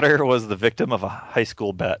daughter was the victim of a high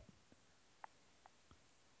school bet.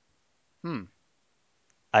 Hmm.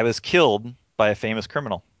 I was killed by a famous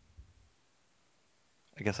criminal.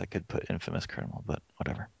 I guess I could put infamous criminal, but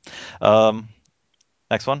whatever. Um,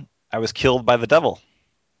 Next one. I was killed by the devil.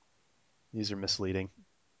 These are misleading.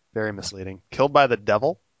 Very misleading. Killed by the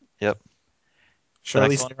devil? Yep. The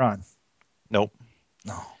next Charlize one. Theron. Nope.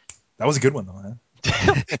 No. That was a good one, though, man.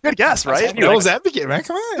 Good guess, right? Devil's Advocate, man.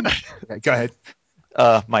 Come on. Okay, go ahead.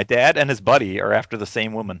 My dad and his buddy are after the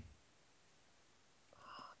same woman.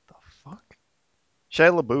 The fuck?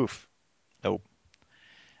 Shia LaBeouf. Nope.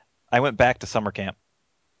 I went back to summer camp.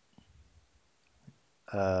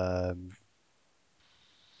 Um,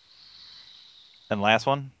 And last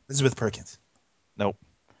one. Elizabeth Perkins. Nope.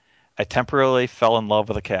 I temporarily fell in love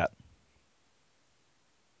with a cat.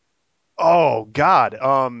 oh God.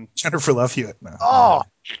 Jennifer Love Hewitt. No. Oh.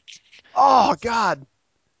 Oh God.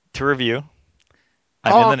 To review,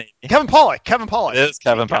 I'm in the Navy. Kevin Pollak. Kevin Pollak. It is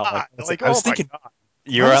Kevin God. Pollak. Like, I was oh my thinking- God.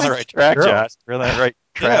 You Why were was on the I right track, girl? Josh. You're on the right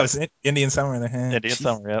track. Yeah, it was Indian Summer. Indian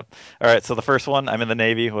Summer, yep. All right, so the first one, I'm in the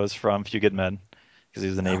Navy, was from Few Good Men because he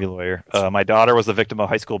was a Navy lawyer. My daughter was the victim of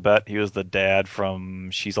high school bet. He was the dad from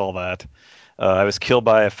She's All That. I was killed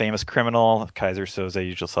by a famous criminal, Kaiser Soze,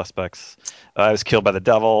 Usual Suspects. I was killed by the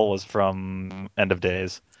devil, was from End of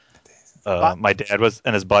Days. My dad was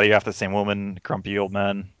and his buddy after the same woman, Grumpy Old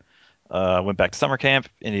Men. Went back to summer camp,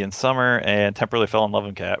 Indian Summer, and temporarily fell in love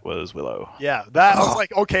with cat was Willow. Yeah, that I was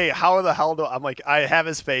like, okay, how the hell do I'm like, I have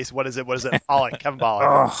his face. What is it? What is it? Pollak, Kevin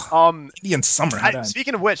Pollak. Indian Summer.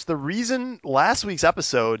 Speaking of which, the reason last week's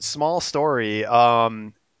episode, small story,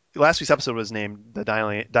 last week's episode was named the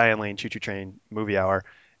Diane Lane Choo Choo Train Movie Hour,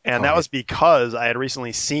 and that was because I had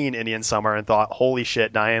recently seen Indian Summer and thought, holy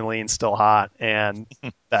shit, Diane Lane's still hot, and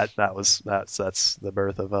that's the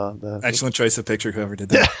birth of the Excellent choice of picture, whoever did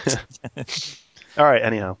that. All right,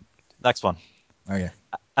 anyhow, Next one. Oh, yeah.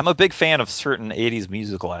 I'm a big fan of certain 80s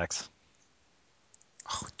musical acts.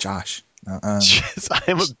 Oh, Josh. Jeez,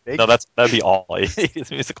 I'm a big. No, that'd be all 80s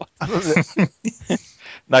musical acts.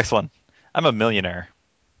 Next one. I'm a millionaire.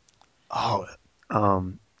 Oh,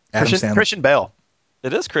 Adam Sandler. Christian Bale.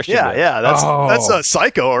 It is Christian Yeah, Bale. yeah, that's a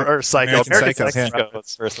Psycho or Psycho. American Psycho, yeah. Psycho was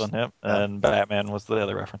the first one, yep. And Batman was the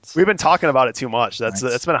other reference. We've been talking about it too much. Nice.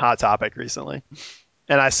 It's been a hot topic recently.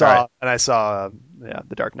 And I saw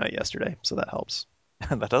The Dark Knight yesterday, so that helps.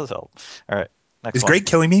 That does help. All right, next Is one. Greg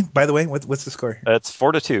killing me, by the way? What's the score? It's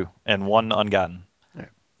 4-2 and one ungotten. All right.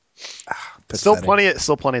 Pathetic.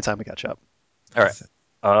 Still plenty of time to catch up. All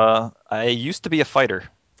right. I used to be a fighter.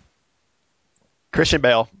 Christian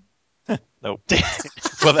Bale. Nope.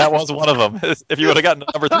 Well, that was one of them. If you would have gotten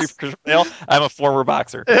number 3 for Christian Bale, I'm a former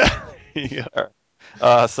boxer. Yeah. All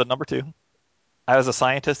right. So number 2, I was a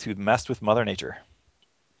scientist who messed with Mother Nature.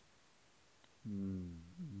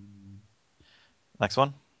 Next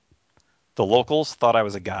one. The locals thought I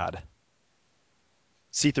was a god.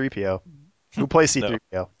 C3PO. Who plays No,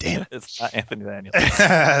 C3PO? Damn it's not Anthony Daniels. it.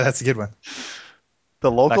 That's a good one. The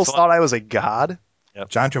Next locals one. thought I was a god? Yep.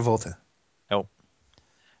 John Travolta. Nope.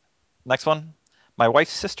 Next one. My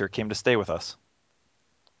wife's sister came to stay with us.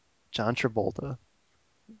 John Travolta.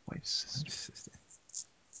 Wife's sister.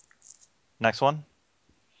 Next one.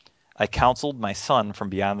 I counseled my son from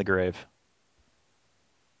beyond the grave.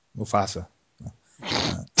 Mufasa.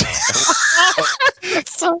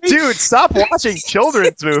 Dude, stop watching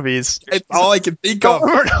children's movies. It's all I can think No of.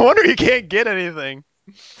 wonder you can't get anything.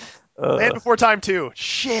 Land Uh, Before Time 2.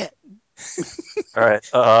 Shit. all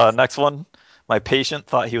right. Next one. My patient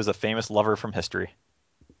thought he was a famous lover from history.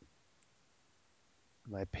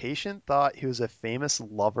 My patient thought he was a famous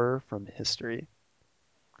lover from history.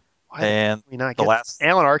 Why the fuck And did we not the get last,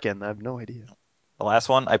 Alan Arkin? I have no idea. the last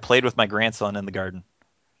one. I played with my grandson in the garden.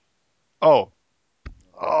 Oh.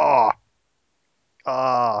 Oh.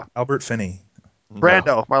 Albert Finney. No,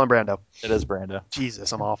 Brando. Marlon Brando. it is Brando.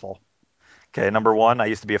 Jesus, I'm awful. Okay, number 1. I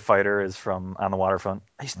used to be a fighter. Is from On the Waterfront.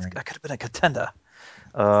 Right. I could have been a contender.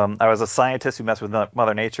 I was a scientist who messed with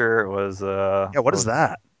Mother Nature. It was Yeah, what is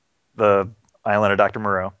that? the Island of Dr.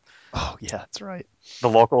 Moreau. Oh, yeah, that's right. The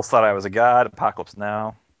locals thought I was a god. Apocalypse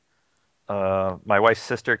Now. My wife's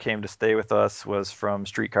sister came to stay with us. Was from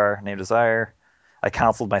Streetcar Named Desire. I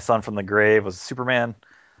counseled my son from the grave. Was Superman.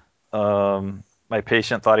 My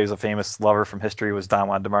patient thought he was a famous lover from history. Was Don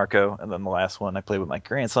Juan DeMarco. And then the last one, I played with my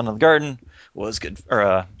grandson in the garden. Was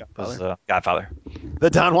Godfather. Godfather. The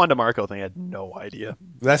Don Juan DeMarco thing, I had no idea.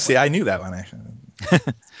 I knew that one actually.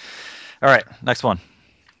 All right, next one.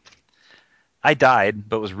 I died,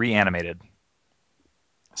 but was reanimated.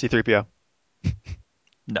 C3PO.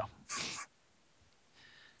 No.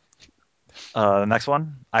 The next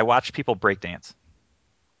one. I watched people breakdance.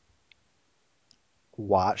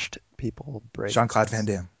 Watched people break. Jean-Claude Van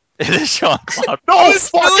Damme. It is Jean-Claude. No Really?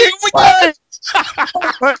 fucking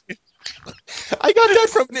Oh my way! I got that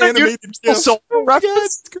from an animated show. Soul Oh my God,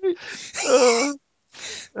 reference? it's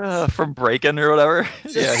great. From Breakin' or whatever.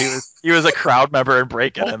 Yeah, he was a crowd member in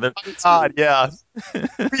Breakin', and then God, yeah.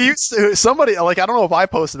 We used to, somebody, like, I don't know if I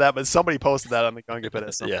posted that, but somebody posted that on the Gunga Pit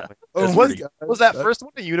at some yeah, point. Oh it's my pretty. God. Was that first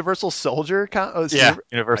one a Universal Soldier? Yeah,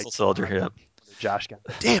 Universal Soldier. Yeah, Josh got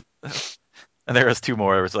it. Damn. and there was 2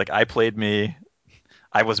 more. It was like I played me.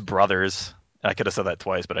 I was brothers. I could have said that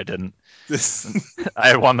twice, but I didn't. This, I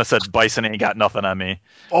had one that said Bison ain't got nothing on me.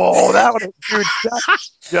 Oh, that would have, dude,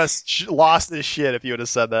 just lost his shit if you would have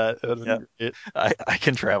said that. It would have Yeah. been great. I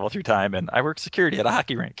can travel through time, and I work security at a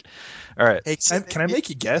hockey rink. All right. hey, can I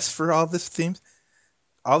make a guess for all this themes?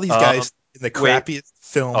 All these Um, guys in the wait. crappiest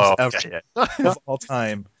films Oh, ever yeah. of all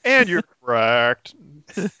time. And you're correct.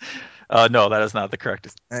 No, that is not the correct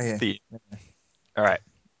Okay. theme. All right.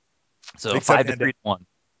 So Except 5 to Van 3 Damme. to 1.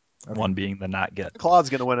 Okay. 1 being the not get.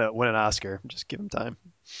 Claude's gonna win an Oscar. Just give him time.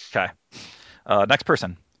 Okay. Next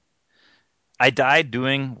person. I died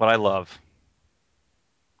doing what I love.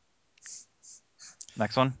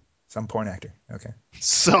 Next one. Some porn actor. Okay.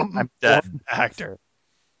 Some I'm dead. porn actor.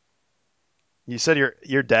 You said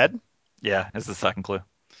you're dead? Yeah, is the second clue.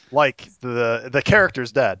 Like the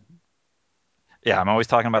character's dead. Yeah, I'm always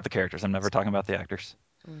talking about the characters. I'm never talking about the actors.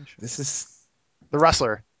 This is The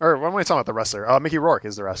wrestler. Or what am I talking about? The wrestler. Mickey Rourke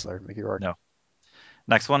is the wrestler. Mickey Rourke. No.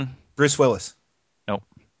 Next one. Bruce Willis. Nope.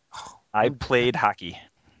 I played hockey.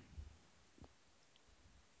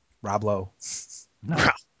 Rob Lowe. No.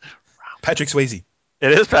 Patrick Swayze.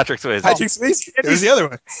 It is Patrick Swayze. Patrick Swayze. It was the other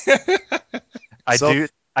one.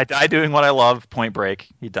 I died doing what I love. Point Break.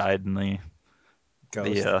 He died in the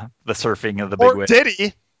Ghost. the surfing of the big Or wave. did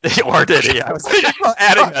he? Or did he? I was thinking about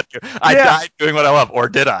adding that to. I Yeah. died doing what I love, or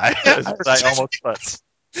did I? Yeah. I almost put.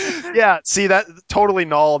 Yeah. See that totally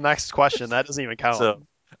null. Next question. That doesn't even count. So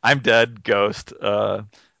I'm dead. Ghost.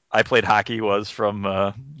 I played hockey. Was from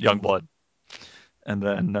Youngblood, and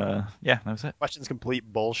then yeah, that was it. Question's complete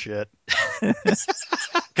bullshit.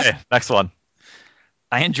 Okay, next one.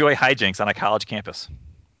 I enjoy hijinks on a college campus.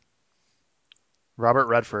 Robert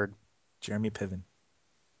Redford. Jeremy Piven.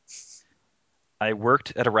 I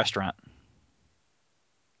worked at a restaurant.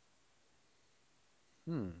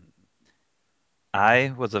 Hmm.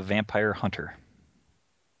 I was a vampire hunter.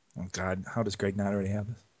 Oh God, how does Greg not already have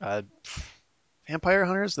Uh, Vampire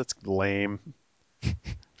hunters? That's lame.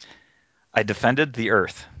 I defended the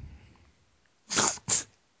Earth. this?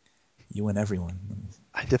 You and everyone.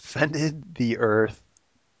 I defended the Earth.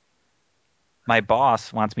 My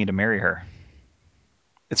boss wants me to marry her.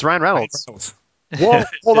 It's Ryan Ryan Reynolds. Reynolds. Whoa,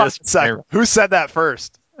 hold on Yes, a second. Who said that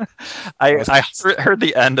first? I heard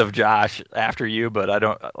the end of Josh after you, but I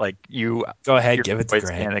don't like you. Go ahead, Your give it to voice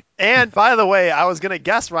Greg. panic. And by the way, I was gonna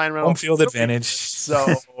guess Ryan Home Reynolds. field advantage.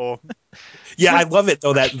 So Yeah, I love it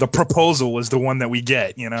though that the proposal was the one that we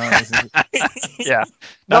get. Yeah, no,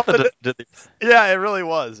 not the. yeah, it really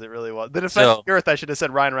was. It really was. The Defending So the Earth. I should have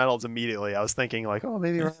said Ryan Reynolds immediately. I was thinking like, oh,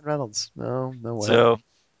 maybe Ryan Reynolds. No, no way. so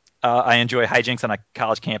I enjoy hijinks on a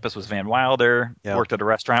college campus. Was Van Wilder. Yeah. Worked at a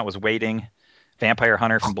restaurant. Was waiting. Vampire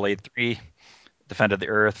hunter from Blade 3. Defended the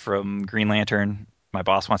Earth from Green Lantern. My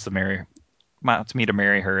boss wants me to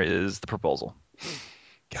marry her is the proposal.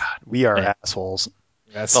 God, we are And assholes.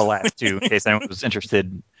 That's the last two, in case anyone was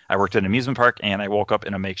interested, I worked at an amusement park and I woke up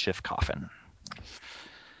in a makeshift coffin.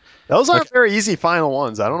 Those aren't Okay. very easy final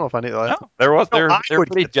ones. I don't know if I need. No, there was No, I they're would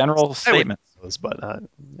pretty get general I would statements. get those, but All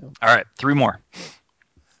right, three more.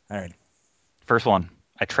 all right. First one,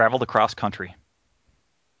 I traveled across country.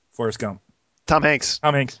 Forrest Gump. Tom Hanks.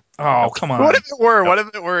 Tom Hanks. Oh, Nope. come What on. if it were? Nope. What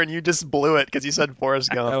if it were? And you just blew it because you said Forrest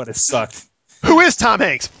That Gump. would have sucked. Who is Tom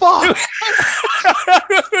Hanks? Fuck.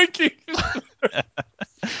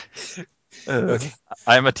 Uh, Okay.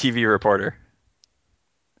 I'm a TV reporter.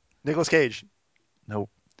 Nicolas Cage. Nope.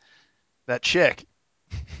 That chick.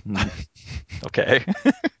 Okay.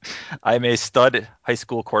 I'm a stud high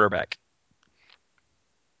school quarterback.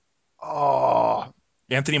 Oh,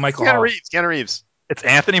 Anthony Michael Keanu Hall. Reeves. Keanu Reeves. It's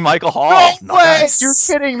Anthony Michael No Hall. way! Yes. You're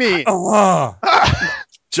kidding me. Oh,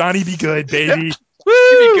 Johnny Be Good, baby.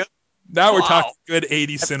 Woo! Now we're Wow. talking good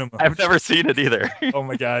 80s cinema. I've never seen it either. Oh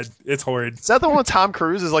my God, it's horrid. Is that the one with Tom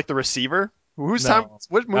Cruise is like the receiver? Who's Tom? No,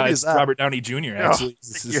 What movie is it's that? Robert Downey Jr. Actually,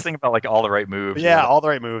 This You're is- thinking about like all the right moves. or Yeah, whatever. all the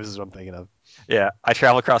right moves is what I'm thinking of. Yeah. I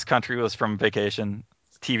travel across country was from vacation.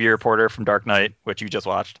 TV reporter from Dark Knight, which you just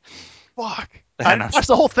watched. Fuck. And I I'm, didn't watch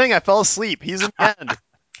the whole thing. I fell asleep. He's in the end.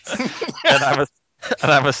 and I'm a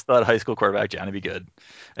and I'm a stud high school quarterback, Johnny Be Good.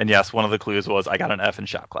 And yes, one of the clues was I got an F in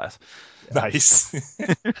shop class. nice.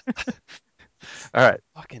 All right,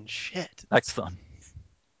 Fucking shit. next one.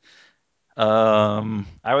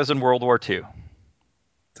 I was in World War II.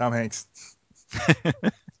 Tom Hanks.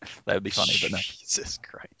 That would be funny, but no. Jesus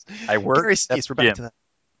Christ. I worked Gary at Sinise, we're a back gym. to that.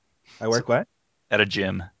 I work what? At a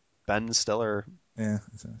gym. Ben Stiller. Yeah.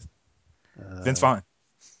 Uh, Vince Vaughn.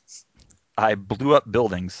 I blew up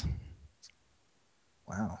buildings.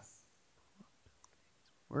 Wow.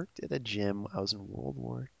 Worked at a gym. I was in World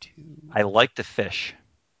War II. I like to fish.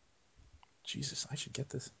 Jesus, I should get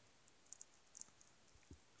this.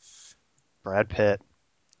 Brad Pitt.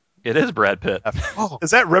 It is Brad Pitt. Oh,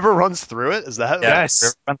 Is that River Runs Through It? Is that? Yeah,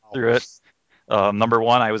 yes. went through it. Number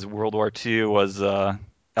one, I was World War II was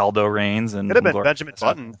Aldo Raines and Could have been Inglourious Benjamin Basterds.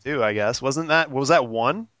 Button too, I guess. Wasn't that? Was that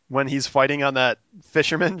one when he's fighting on that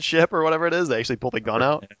fisherman ship or whatever it is? They actually pulled the gun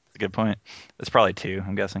out. Yeah, that's a good point. It's probably two,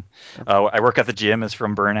 I'm guessing. I work at the gym is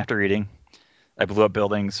from Burn After Reading. I blew up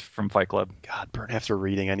buildings from Fight Club. God, Burn After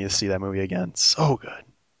Reading. I need to see that movie again. So good.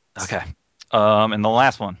 Okay. And the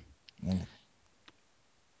last one. Mm.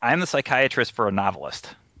 I'm the psychiatrist for a novelist.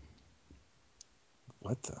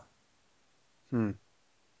 What the?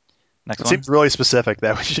 Next It one. seems really specific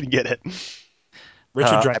that we should get it.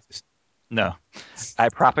 Richard Uh, Dreyfuss. No. I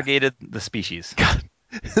propagated the species.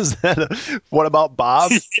 Is that what about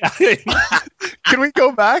Bob? Yeah. Can we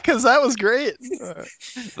go back? Because that was great.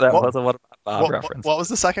 That What- was a What About Bob What, reference. what was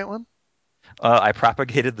the second one? I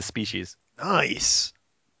propagated the species. Nice.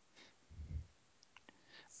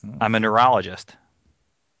 I'm a neurologist.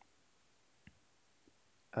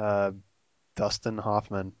 Uh, Dustin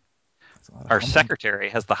Hoffman. Our secretary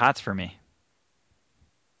has the hots for me.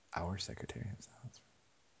 Our secretary.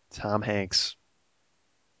 Tom Hanks.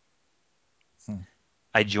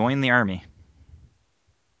 I joined the army.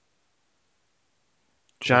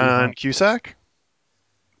 John Cusack.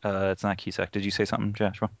 It's not Cusack. Did you say something,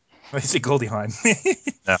 Joshua? I say Goldie Hawn.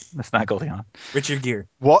 No, it's not Goldie Hawn. Richard Gere.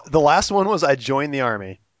 What? The last one was I joined the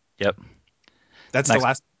army. Yep. That's Next. the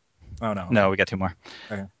last. Oh no. No, we got two more.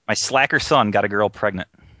 Okay. My slacker son got a girl pregnant.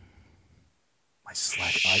 My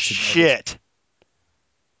slacker. I should know this. Shit.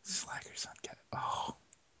 Slacker son. Oh.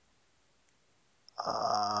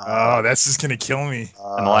 Uh, Oh, that's just gonna kill me.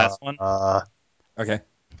 And the last one, Okay.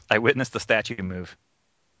 I witnessed the statue move.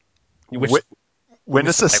 Which-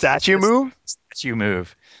 Witness a statue move? Statue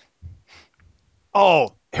move.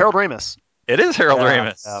 Oh, Harold Ramis. It is Harold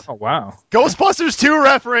Yeah, Ramis. yeah. Oh wow. Ghostbusters 2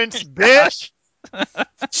 reference, bitch.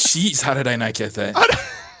 Jeez, how did I not get that?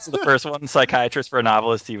 So the first one, psychiatrist for a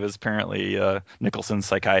novelist. He was apparently Nicholson's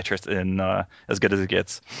psychiatrist in As Good as It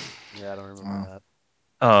Gets. Yeah, I don't remember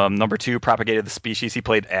Wow. that. Number 2, propagated the species. He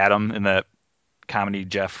played Adam in that comedy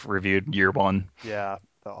Jeff reviewed year 1. Yeah,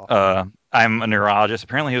 the awful. I'm a neurologist.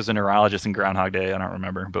 Apparently he was a neurologist in Groundhog Day. I don't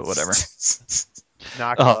remember, but whatever.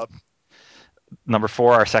 Knock it Uh, up. Number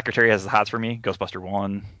 4, our secretary has the hots for me. Ghostbuster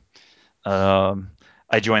 1.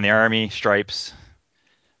 I joined the army. Stripes.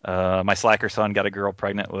 My slacker son got a girl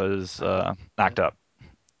pregnant. Was knocked up.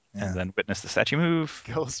 Yeah. And then witnessed the statue move.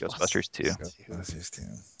 Ghostbusters Ghostbusters 2. Ghostbusters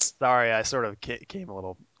too. Sorry, I sort of came a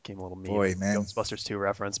little mean. Boy, man. Ghostbusters 2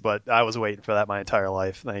 reference, but I was waiting for that my entire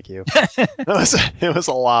life. Thank you. it was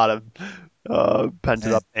a lot of pent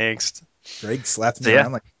up angst. Greg slapped me So, yeah.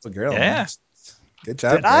 around like a girl. Yeah. Man. Good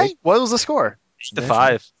job, Did Greg. I? What was the score?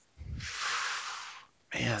 8-5.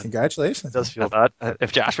 Man, Congratulations. it does I feel. thought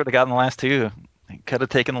if Josh would have gotten the last 2, he could have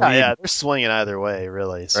taken the Yeah, lead. yeah, they're swinging either way,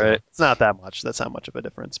 really. So Right. it's not that much. That's not much of a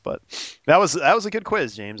difference. But that was a good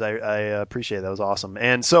quiz, James. I appreciate it. That was awesome.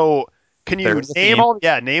 And so, can you There's the name theme. all?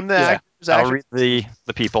 Yeah, name the actors. I'll actors. read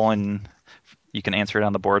the people, and you can answer it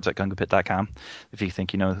on the boards at gungapit.com if you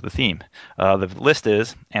think you know the theme. The list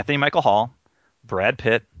is Anthony Michael Hall, Brad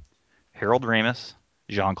Pitt, Harold Ramis,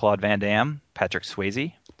 Jean-Claude Van Damme, Patrick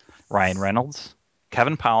Swayze, Ryan Reynolds,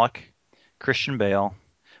 Kevin Pollak, Christian Bale,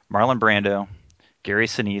 Marlon Brando, Gary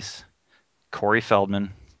Sinise, Corey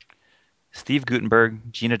Feldman, Steve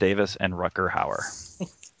Guttenberg, Gina Davis, and Rutger Hauer.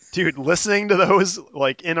 Dude, listening to those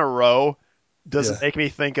like in a row doesn't Yeah. make me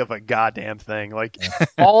think of a goddamn thing. Like Yeah.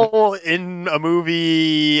 all in a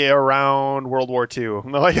movie around World War II.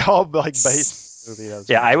 Like all like based on the movie. That was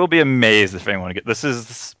Yeah, I will be amazed if anyone gets this.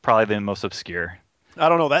 Is probably the most obscure. I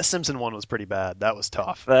don't know. That Simpson one was pretty bad. That was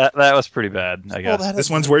tough. That was pretty bad, I guess. This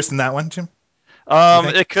one's worse than that one, Jim? You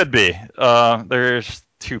think? It could be. There's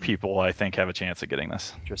 2 people I think have a chance of getting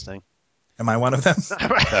this. Interesting. Am I one of them?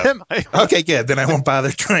 Am I- Okay, good. Then I won't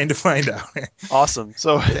bother trying to find out. Awesome.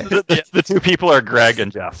 So The 2 people are Greg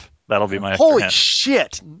and Jeff. That'll be my extra holy hint.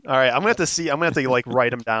 shit! All right, I'm gonna have to see. I'm gonna have to like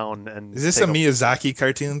write them down and. Is this take a Miyazaki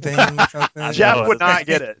cartoon thing or something? Jeff No, would not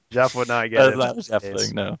get it. Jeff would not get That's it. not a Jeff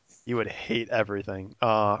thing, no. You would hate everything.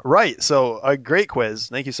 Right. So a great quiz.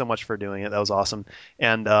 Thank you so much for doing it. That was awesome.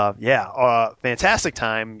 And fantastic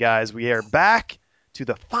time, guys. We are back to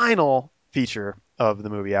the final feature of the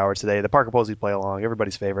movie hour today, the Parker Posey play along,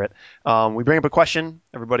 everybody's favorite. We bring up a question.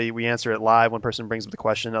 We answer it live. One person brings up the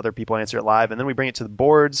question. Other people answer it live. And then we bring it to the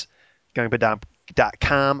boards,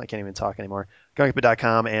 gungapit.com. I can't even talk anymore.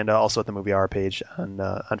 Gungapit.com and also at the movie hour page on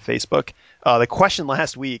Facebook. The question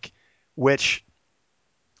last week, which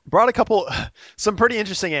brought some pretty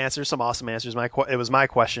interesting answers, some awesome answers. It was my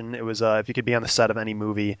question. It was if you could be on the set of any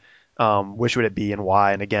movie, which would it be and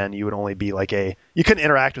why? And again, you would only be you couldn't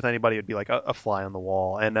interact with anybody. It would be like a fly on the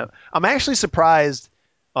wall. And I'm actually surprised,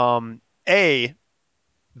 that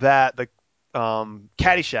the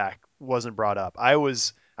Caddyshack wasn't brought up. I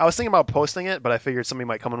was thinking about posting it, but I figured somebody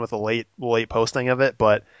might come in with a late posting of it.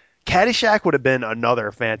 But Caddyshack would have been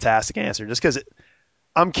another fantastic answer, just because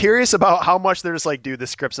I'm curious about how much they're just like, dude,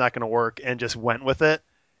 this script's not going to work, and just went with it,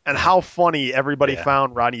 and how funny everybody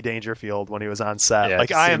found Rodney Dangerfield when he was on set. Yeah, like,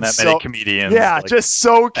 just I seeing am that so many comedians. like, just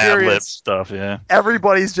so ad-lib curious. stuff, yeah.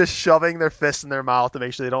 Everybody's just shoving their fists in their mouth to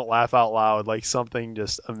make sure they don't laugh out loud. Like something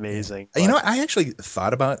just amazing. You know what? I actually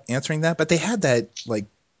thought about answering that, but they had that it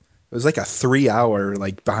was like a 3-hour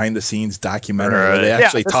behind the scenes documentary where they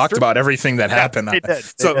actually talked about everything that happened. They did.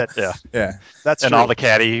 Yeah. That's and true. all the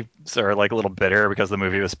caddies are like a little bitter because the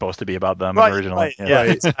movie was supposed to be about them originally. Yeah,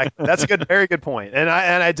 exactly. That's a very good point. And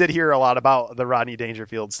I did hear a lot about the Rodney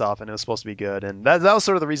Dangerfield stuff, and it was supposed to be good. And that was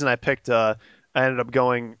sort of the reason I picked. I ended up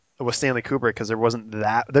going with Stanley Kubrick because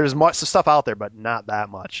there's much stuff out there, but not that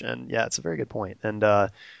much. And yeah, it's a very good point. And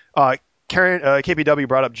Karen KPW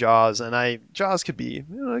brought up Jaws, and Jaws could be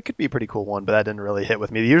it could be a pretty cool one, but that didn't really hit with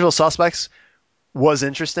me. The Usual Suspects was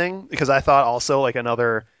interesting because I thought also like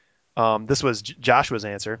another. This was Joshua's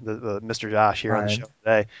answer, the Mr. Josh here on the show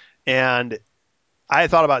today, and I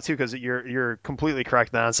thought about it too because you're completely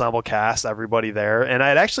correct. The ensemble cast, everybody there, and I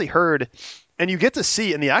had actually heard, and you get to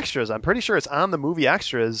see in the extras. I'm pretty sure it's on the movie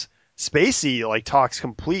extras. Spacey talks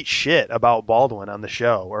complete shit about Baldwin on the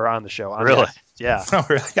show. Really? Yeah. Oh,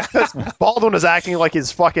 really? Because Baldwin was acting like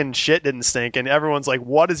his fucking shit didn't stink, and everyone's like,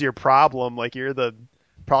 "What is your problem? Like you're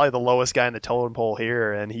probably the lowest guy in the totem pole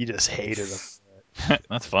here," and he just hated him.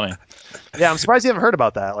 That's funny. Yeah, I'm surprised you haven't heard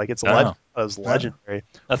about that. Like it's Oh, it was legendary.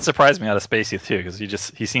 that surprised me out of Spacey too,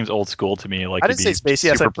 because he seems old school to me. Like I he'd didn't say be Spacey.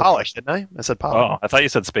 I super said Pollock, professional. didn't I? I said Pollock. Oh, I thought you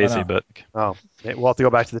said I Spacey, know. but Oh, we'll have to go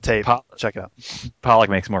back to the tape. Check it out. Pollock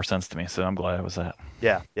makes more sense to me, so I'm glad it was that.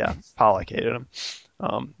 Yeah. Pollock hated him.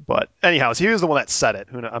 But anyhow, so he was the one that said it.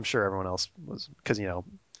 I'm sure everyone else was because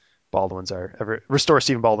Baldwins are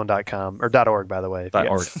RestoreStephenBaldwin.com or .org, by the way. If you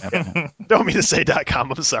Org. yeah, don't mean to say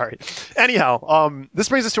 .com. I'm sorry. Anyhow, this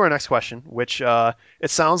brings us to our next question, which it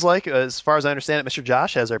sounds like, as far as I understand it, Mr.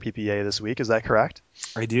 Josh has our PPA this week. Is that correct?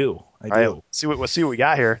 I do. I All right. do. Let's see what we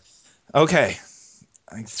got here. Okay.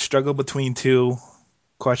 I struggle between two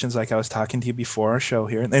questions like I was talking to you before our show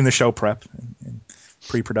here in the show prep and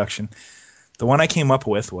pre-production. The one I came up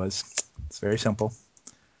with was it's very simple.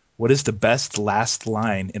 What is the best last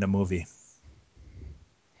line in a movie?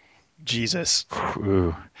 Jesus.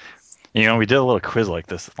 Ooh. We did a little quiz like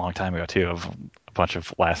this a long time ago too, of a bunch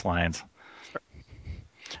of last lines.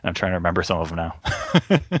 I'm trying to remember some of them now.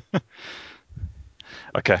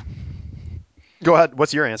 Okay. Go ahead.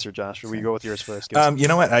 What's your answer, Josh? Will you go with yours first? You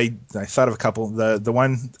know what? I thought of a couple. The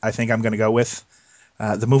one I think I'm going to go with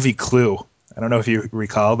the movie Clue. I don't know if you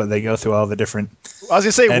recall, but they go through all the different I was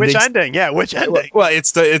gonna say endings. which ending? Yeah, which ending? Well,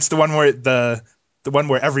 it's the one where the one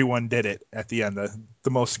where everyone did it at the end, the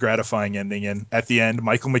most gratifying ending. And at the end,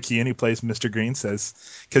 Michael McKean, who plays Mr. Green, says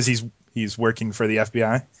because he's working for the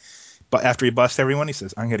FBI, but after he busts everyone, he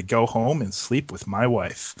says, "I'm going to go home and sleep with my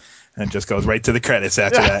wife," and just goes right to the credits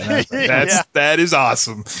after that. And I was like, Yeah. that is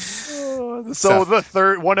awesome. So the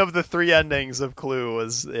third one of the three endings of Clue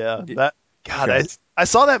was that God. Correct. I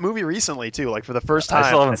saw that movie recently too, like for the first I time.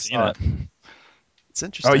 still haven't seen it. It's Oh,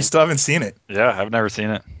 interesting. you still haven't seen it? Yeah, I've never seen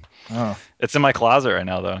it. Oh, It's in my closet right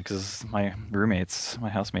now though, because my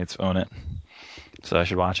housemates own it, so I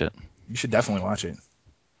should watch it. you should definitely watch it. I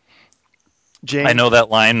James, know that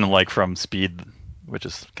line like from Speed, which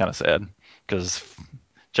is kind of sad because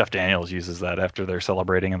Jeff Daniels uses that after they're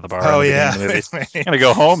celebrating at the bar in Oh the beginning yeah. of the movie. I'm gonna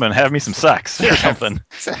go home and have me some sex or something.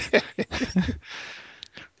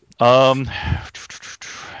 Um,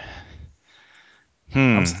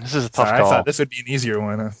 I'm this is a tough sorry. I thought call. this would be an easier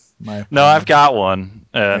one. My No, I've apologies. got one,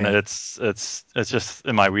 and Hey, it's just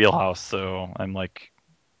in my wheelhouse, so I'm like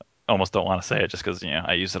almost don't want to say it just because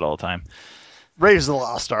I use it all the time. Raiders of the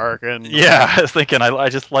Lost Ark and Yeah, I was thinking I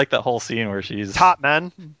just like that whole scene where she's Top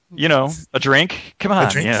Men. a drink. Come a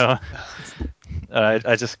on, drink.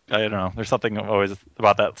 I don't know. There's something always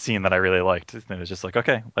about that scene that I really liked. It was just like,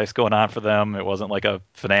 okay, life's going on for them. It wasn't like a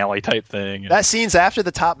finale type thing. That scene's after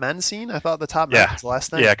the Top Men scene. I thought the Top Men Yeah, was the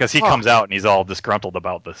last thing. yeah, because he Huh. comes out and he's all disgruntled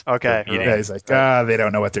about this Okay, the meeting. Yeah, he's like, right. they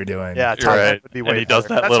don't know what they're doing. Yeah, Top Men Right, would be and way he does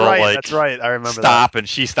better. that That's little right. like That's right. I remember that. stop, and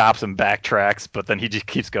she stops and backtracks, but then he just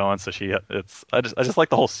keeps going. So I just like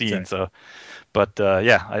the whole scene. Okay. So, but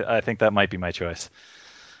yeah, I think that might be my choice.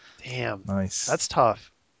 Damn, Nice. that's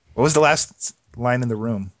tough. What was the last line in the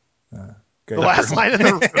room? Uh, The Greg. last line in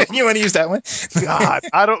the room. You want to use that one? God,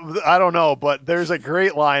 I don't know, but there's a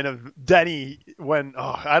great line of Denny when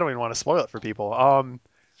I don't even want to spoil it for people.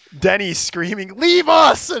 Denny screaming, "Leave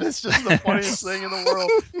us!" and it's just the funniest thing in the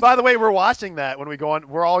world. By the way, we're watching that when we go on.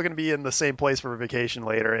 We're all going to be in the same place for vacation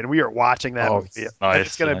later, and we are watching that Oh, movie, and it's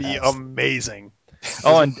Nice, going to be nice. amazing.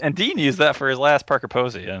 Oh, and Dean used that for his last Parker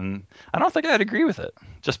Posey, and I don't think I'd agree with it.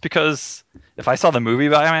 Just because if I saw the movie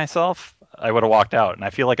by myself, I would have walked out, and I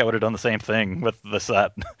feel like I would have done the same thing with the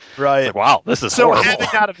set. It's Right. like, wow, this is So horrible. having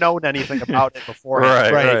not have known anything about it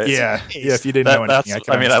beforehand, Right, right. right. Yeah. Yeah. If case, you didn't know anything, That's. I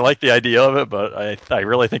could I mean, I understand. like the idea of it, but I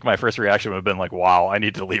really think my first reaction would have been like, wow, I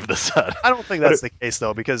need to leave the set. I don't think But that's the case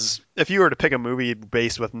though, because if you were to pick a movie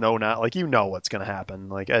based with no not like what's going to happen.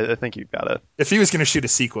 Like I think you've got to. if he was going to shoot a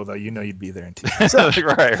sequel, though, you'd be there in two. So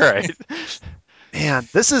Right, right. man,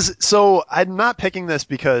 this is so. I'm not picking this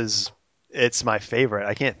because it's my favorite.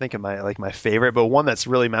 I can't think of my favorite, but one that's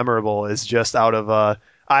really memorable is just out of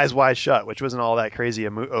Eyes Wide Shut, which wasn't all that crazy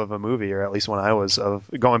of a movie, or at least when I was of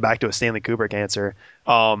going back to a Stanley Kubrick answer.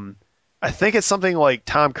 I think it's something like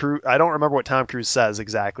Tom Cruise. I don't remember what Tom Cruise says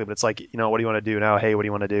exactly, but it's like, what do you want to do now? Hey, what do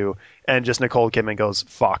you want to do? And just Nicole Kidman goes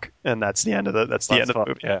fuck, and that's the end of the Fuck.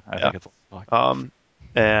 movie. Yeah, I Yeah. think it's fuck.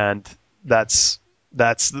 And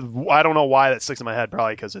I don't know why that sticks in my head.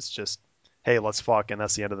 Probably because it's just, hey, let's fuck, and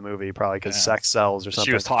that's the end of the movie. Probably because Yeah. sex sells or She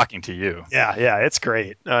something. was talking to you Yeah, it's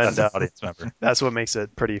great, as and an audience member. that's what makes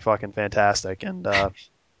it pretty fucking fantastic. And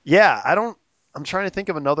yeah, I don't. I'm trying to think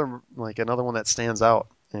of another one that stands out.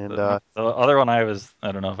 And The other one I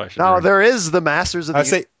don't know if I should. no, there is the Masters of I the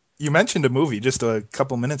say you mentioned a movie just a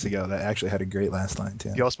couple minutes ago that actually had a great last line too.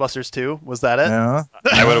 Ghostbusters 2. Was that it? No,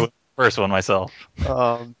 I would have no. went first one myself.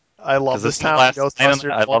 I love Because this this is the town. last line on Ghostbusters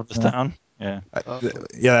that. I 1. love this town. Yeah.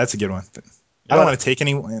 Yeah, that's a good one. I don't want to take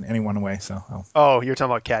anyone away, so Oh, you're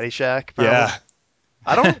talking about Caddyshack? Probably. yeah.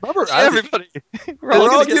 I don't remember. Everybody, We're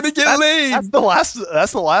all gonna get That's laid. the last.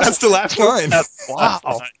 That's the last. That's the last line.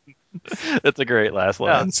 Wow. It's a great last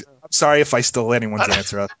line. I'm sorry if I stole anyone's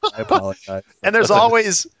answer. I apologize. And there's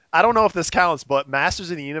always. I don't know if this counts, but Masters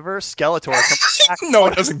of the Universe, Skeletor comes back. No,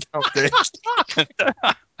 it doesn't count, Dave.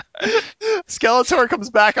 Skeletor comes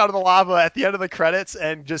back out of the lava at the end of the credits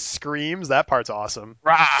and just screams. That part's awesome.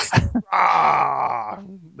 Rah! Ah,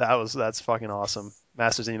 that's fucking awesome.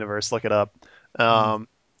 Masters of the Universe, look it up.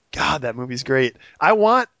 God, that movie's great.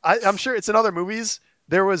 I'm sure it's in other movies.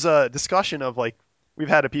 There was a discussion of like we've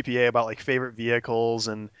had a PPA about like favorite vehicles,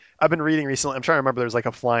 and I've been reading recently. I'm trying to remember. There's like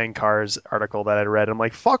a flying cars article that I'd read. I'm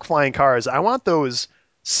like, fuck flying cars. I want those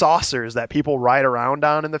saucers that people ride around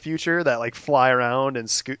on in the future that like fly around and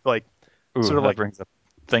scoot like Ooh, sort of that like. brings up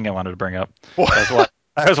a thing I wanted to bring up. What?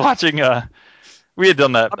 I was watching. We had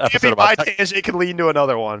done that episode My about. tangent could lead into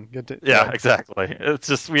another one. Yeah, exactly. It's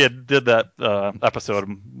just we did that episode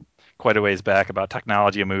quite a ways back about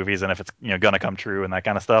technology in movies and if it's gonna come true and that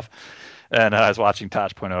kind of stuff. And I was watching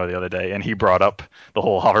Touch.0 the other day, and he brought up the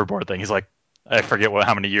whole hoverboard thing. He's like, I forget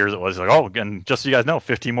how many years it was. He's like, oh, and just so you guys know,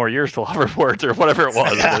 15 more years till hoverboards or whatever it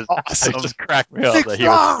was. Yeah, It awesome. just cracked me up Big that he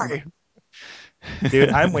was. Dude,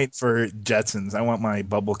 I'm waiting for Jetsons. I want my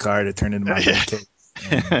bubble car to turn into my Yeah. cake.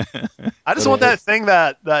 I just want that thing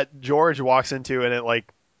that George walks into and it like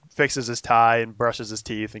fixes his tie and brushes his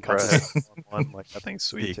teeth and cuts his hair on one. Like that thing's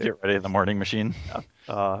sweet too. Get ready, the morning machine.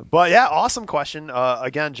 But yeah, awesome question.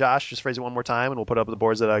 Again, Josh, just phrase it one more time and we'll put it up on the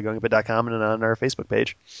boards at goingabit.com and on our Facebook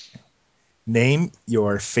page. Name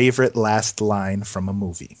your favorite last line from a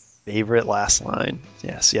movie. Favorite last line.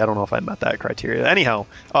 Yeah, see, I don't know if I met that criteria. Anyhow,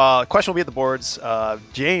 question will be at the boards.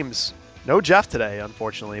 James, no Jeff today,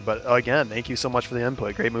 unfortunately, but again, thank you so much for the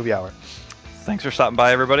input. Great movie hour. Thanks for stopping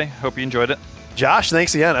by, everybody. Hope you enjoyed it. Josh,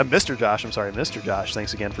 thanks again. Mr. Josh, I'm sorry, Mr. Josh,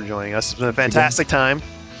 thanks again for joining us. It's been a fantastic time.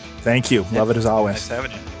 Thank you. Love it as always. Nice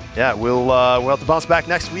having you. Yeah, we'll have to bounce back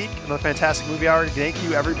next week. Another fantastic movie hour. Thank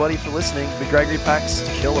you, everybody, for listening to the Gregory Peck's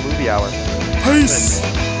To Kill a Movie Hour. Peace.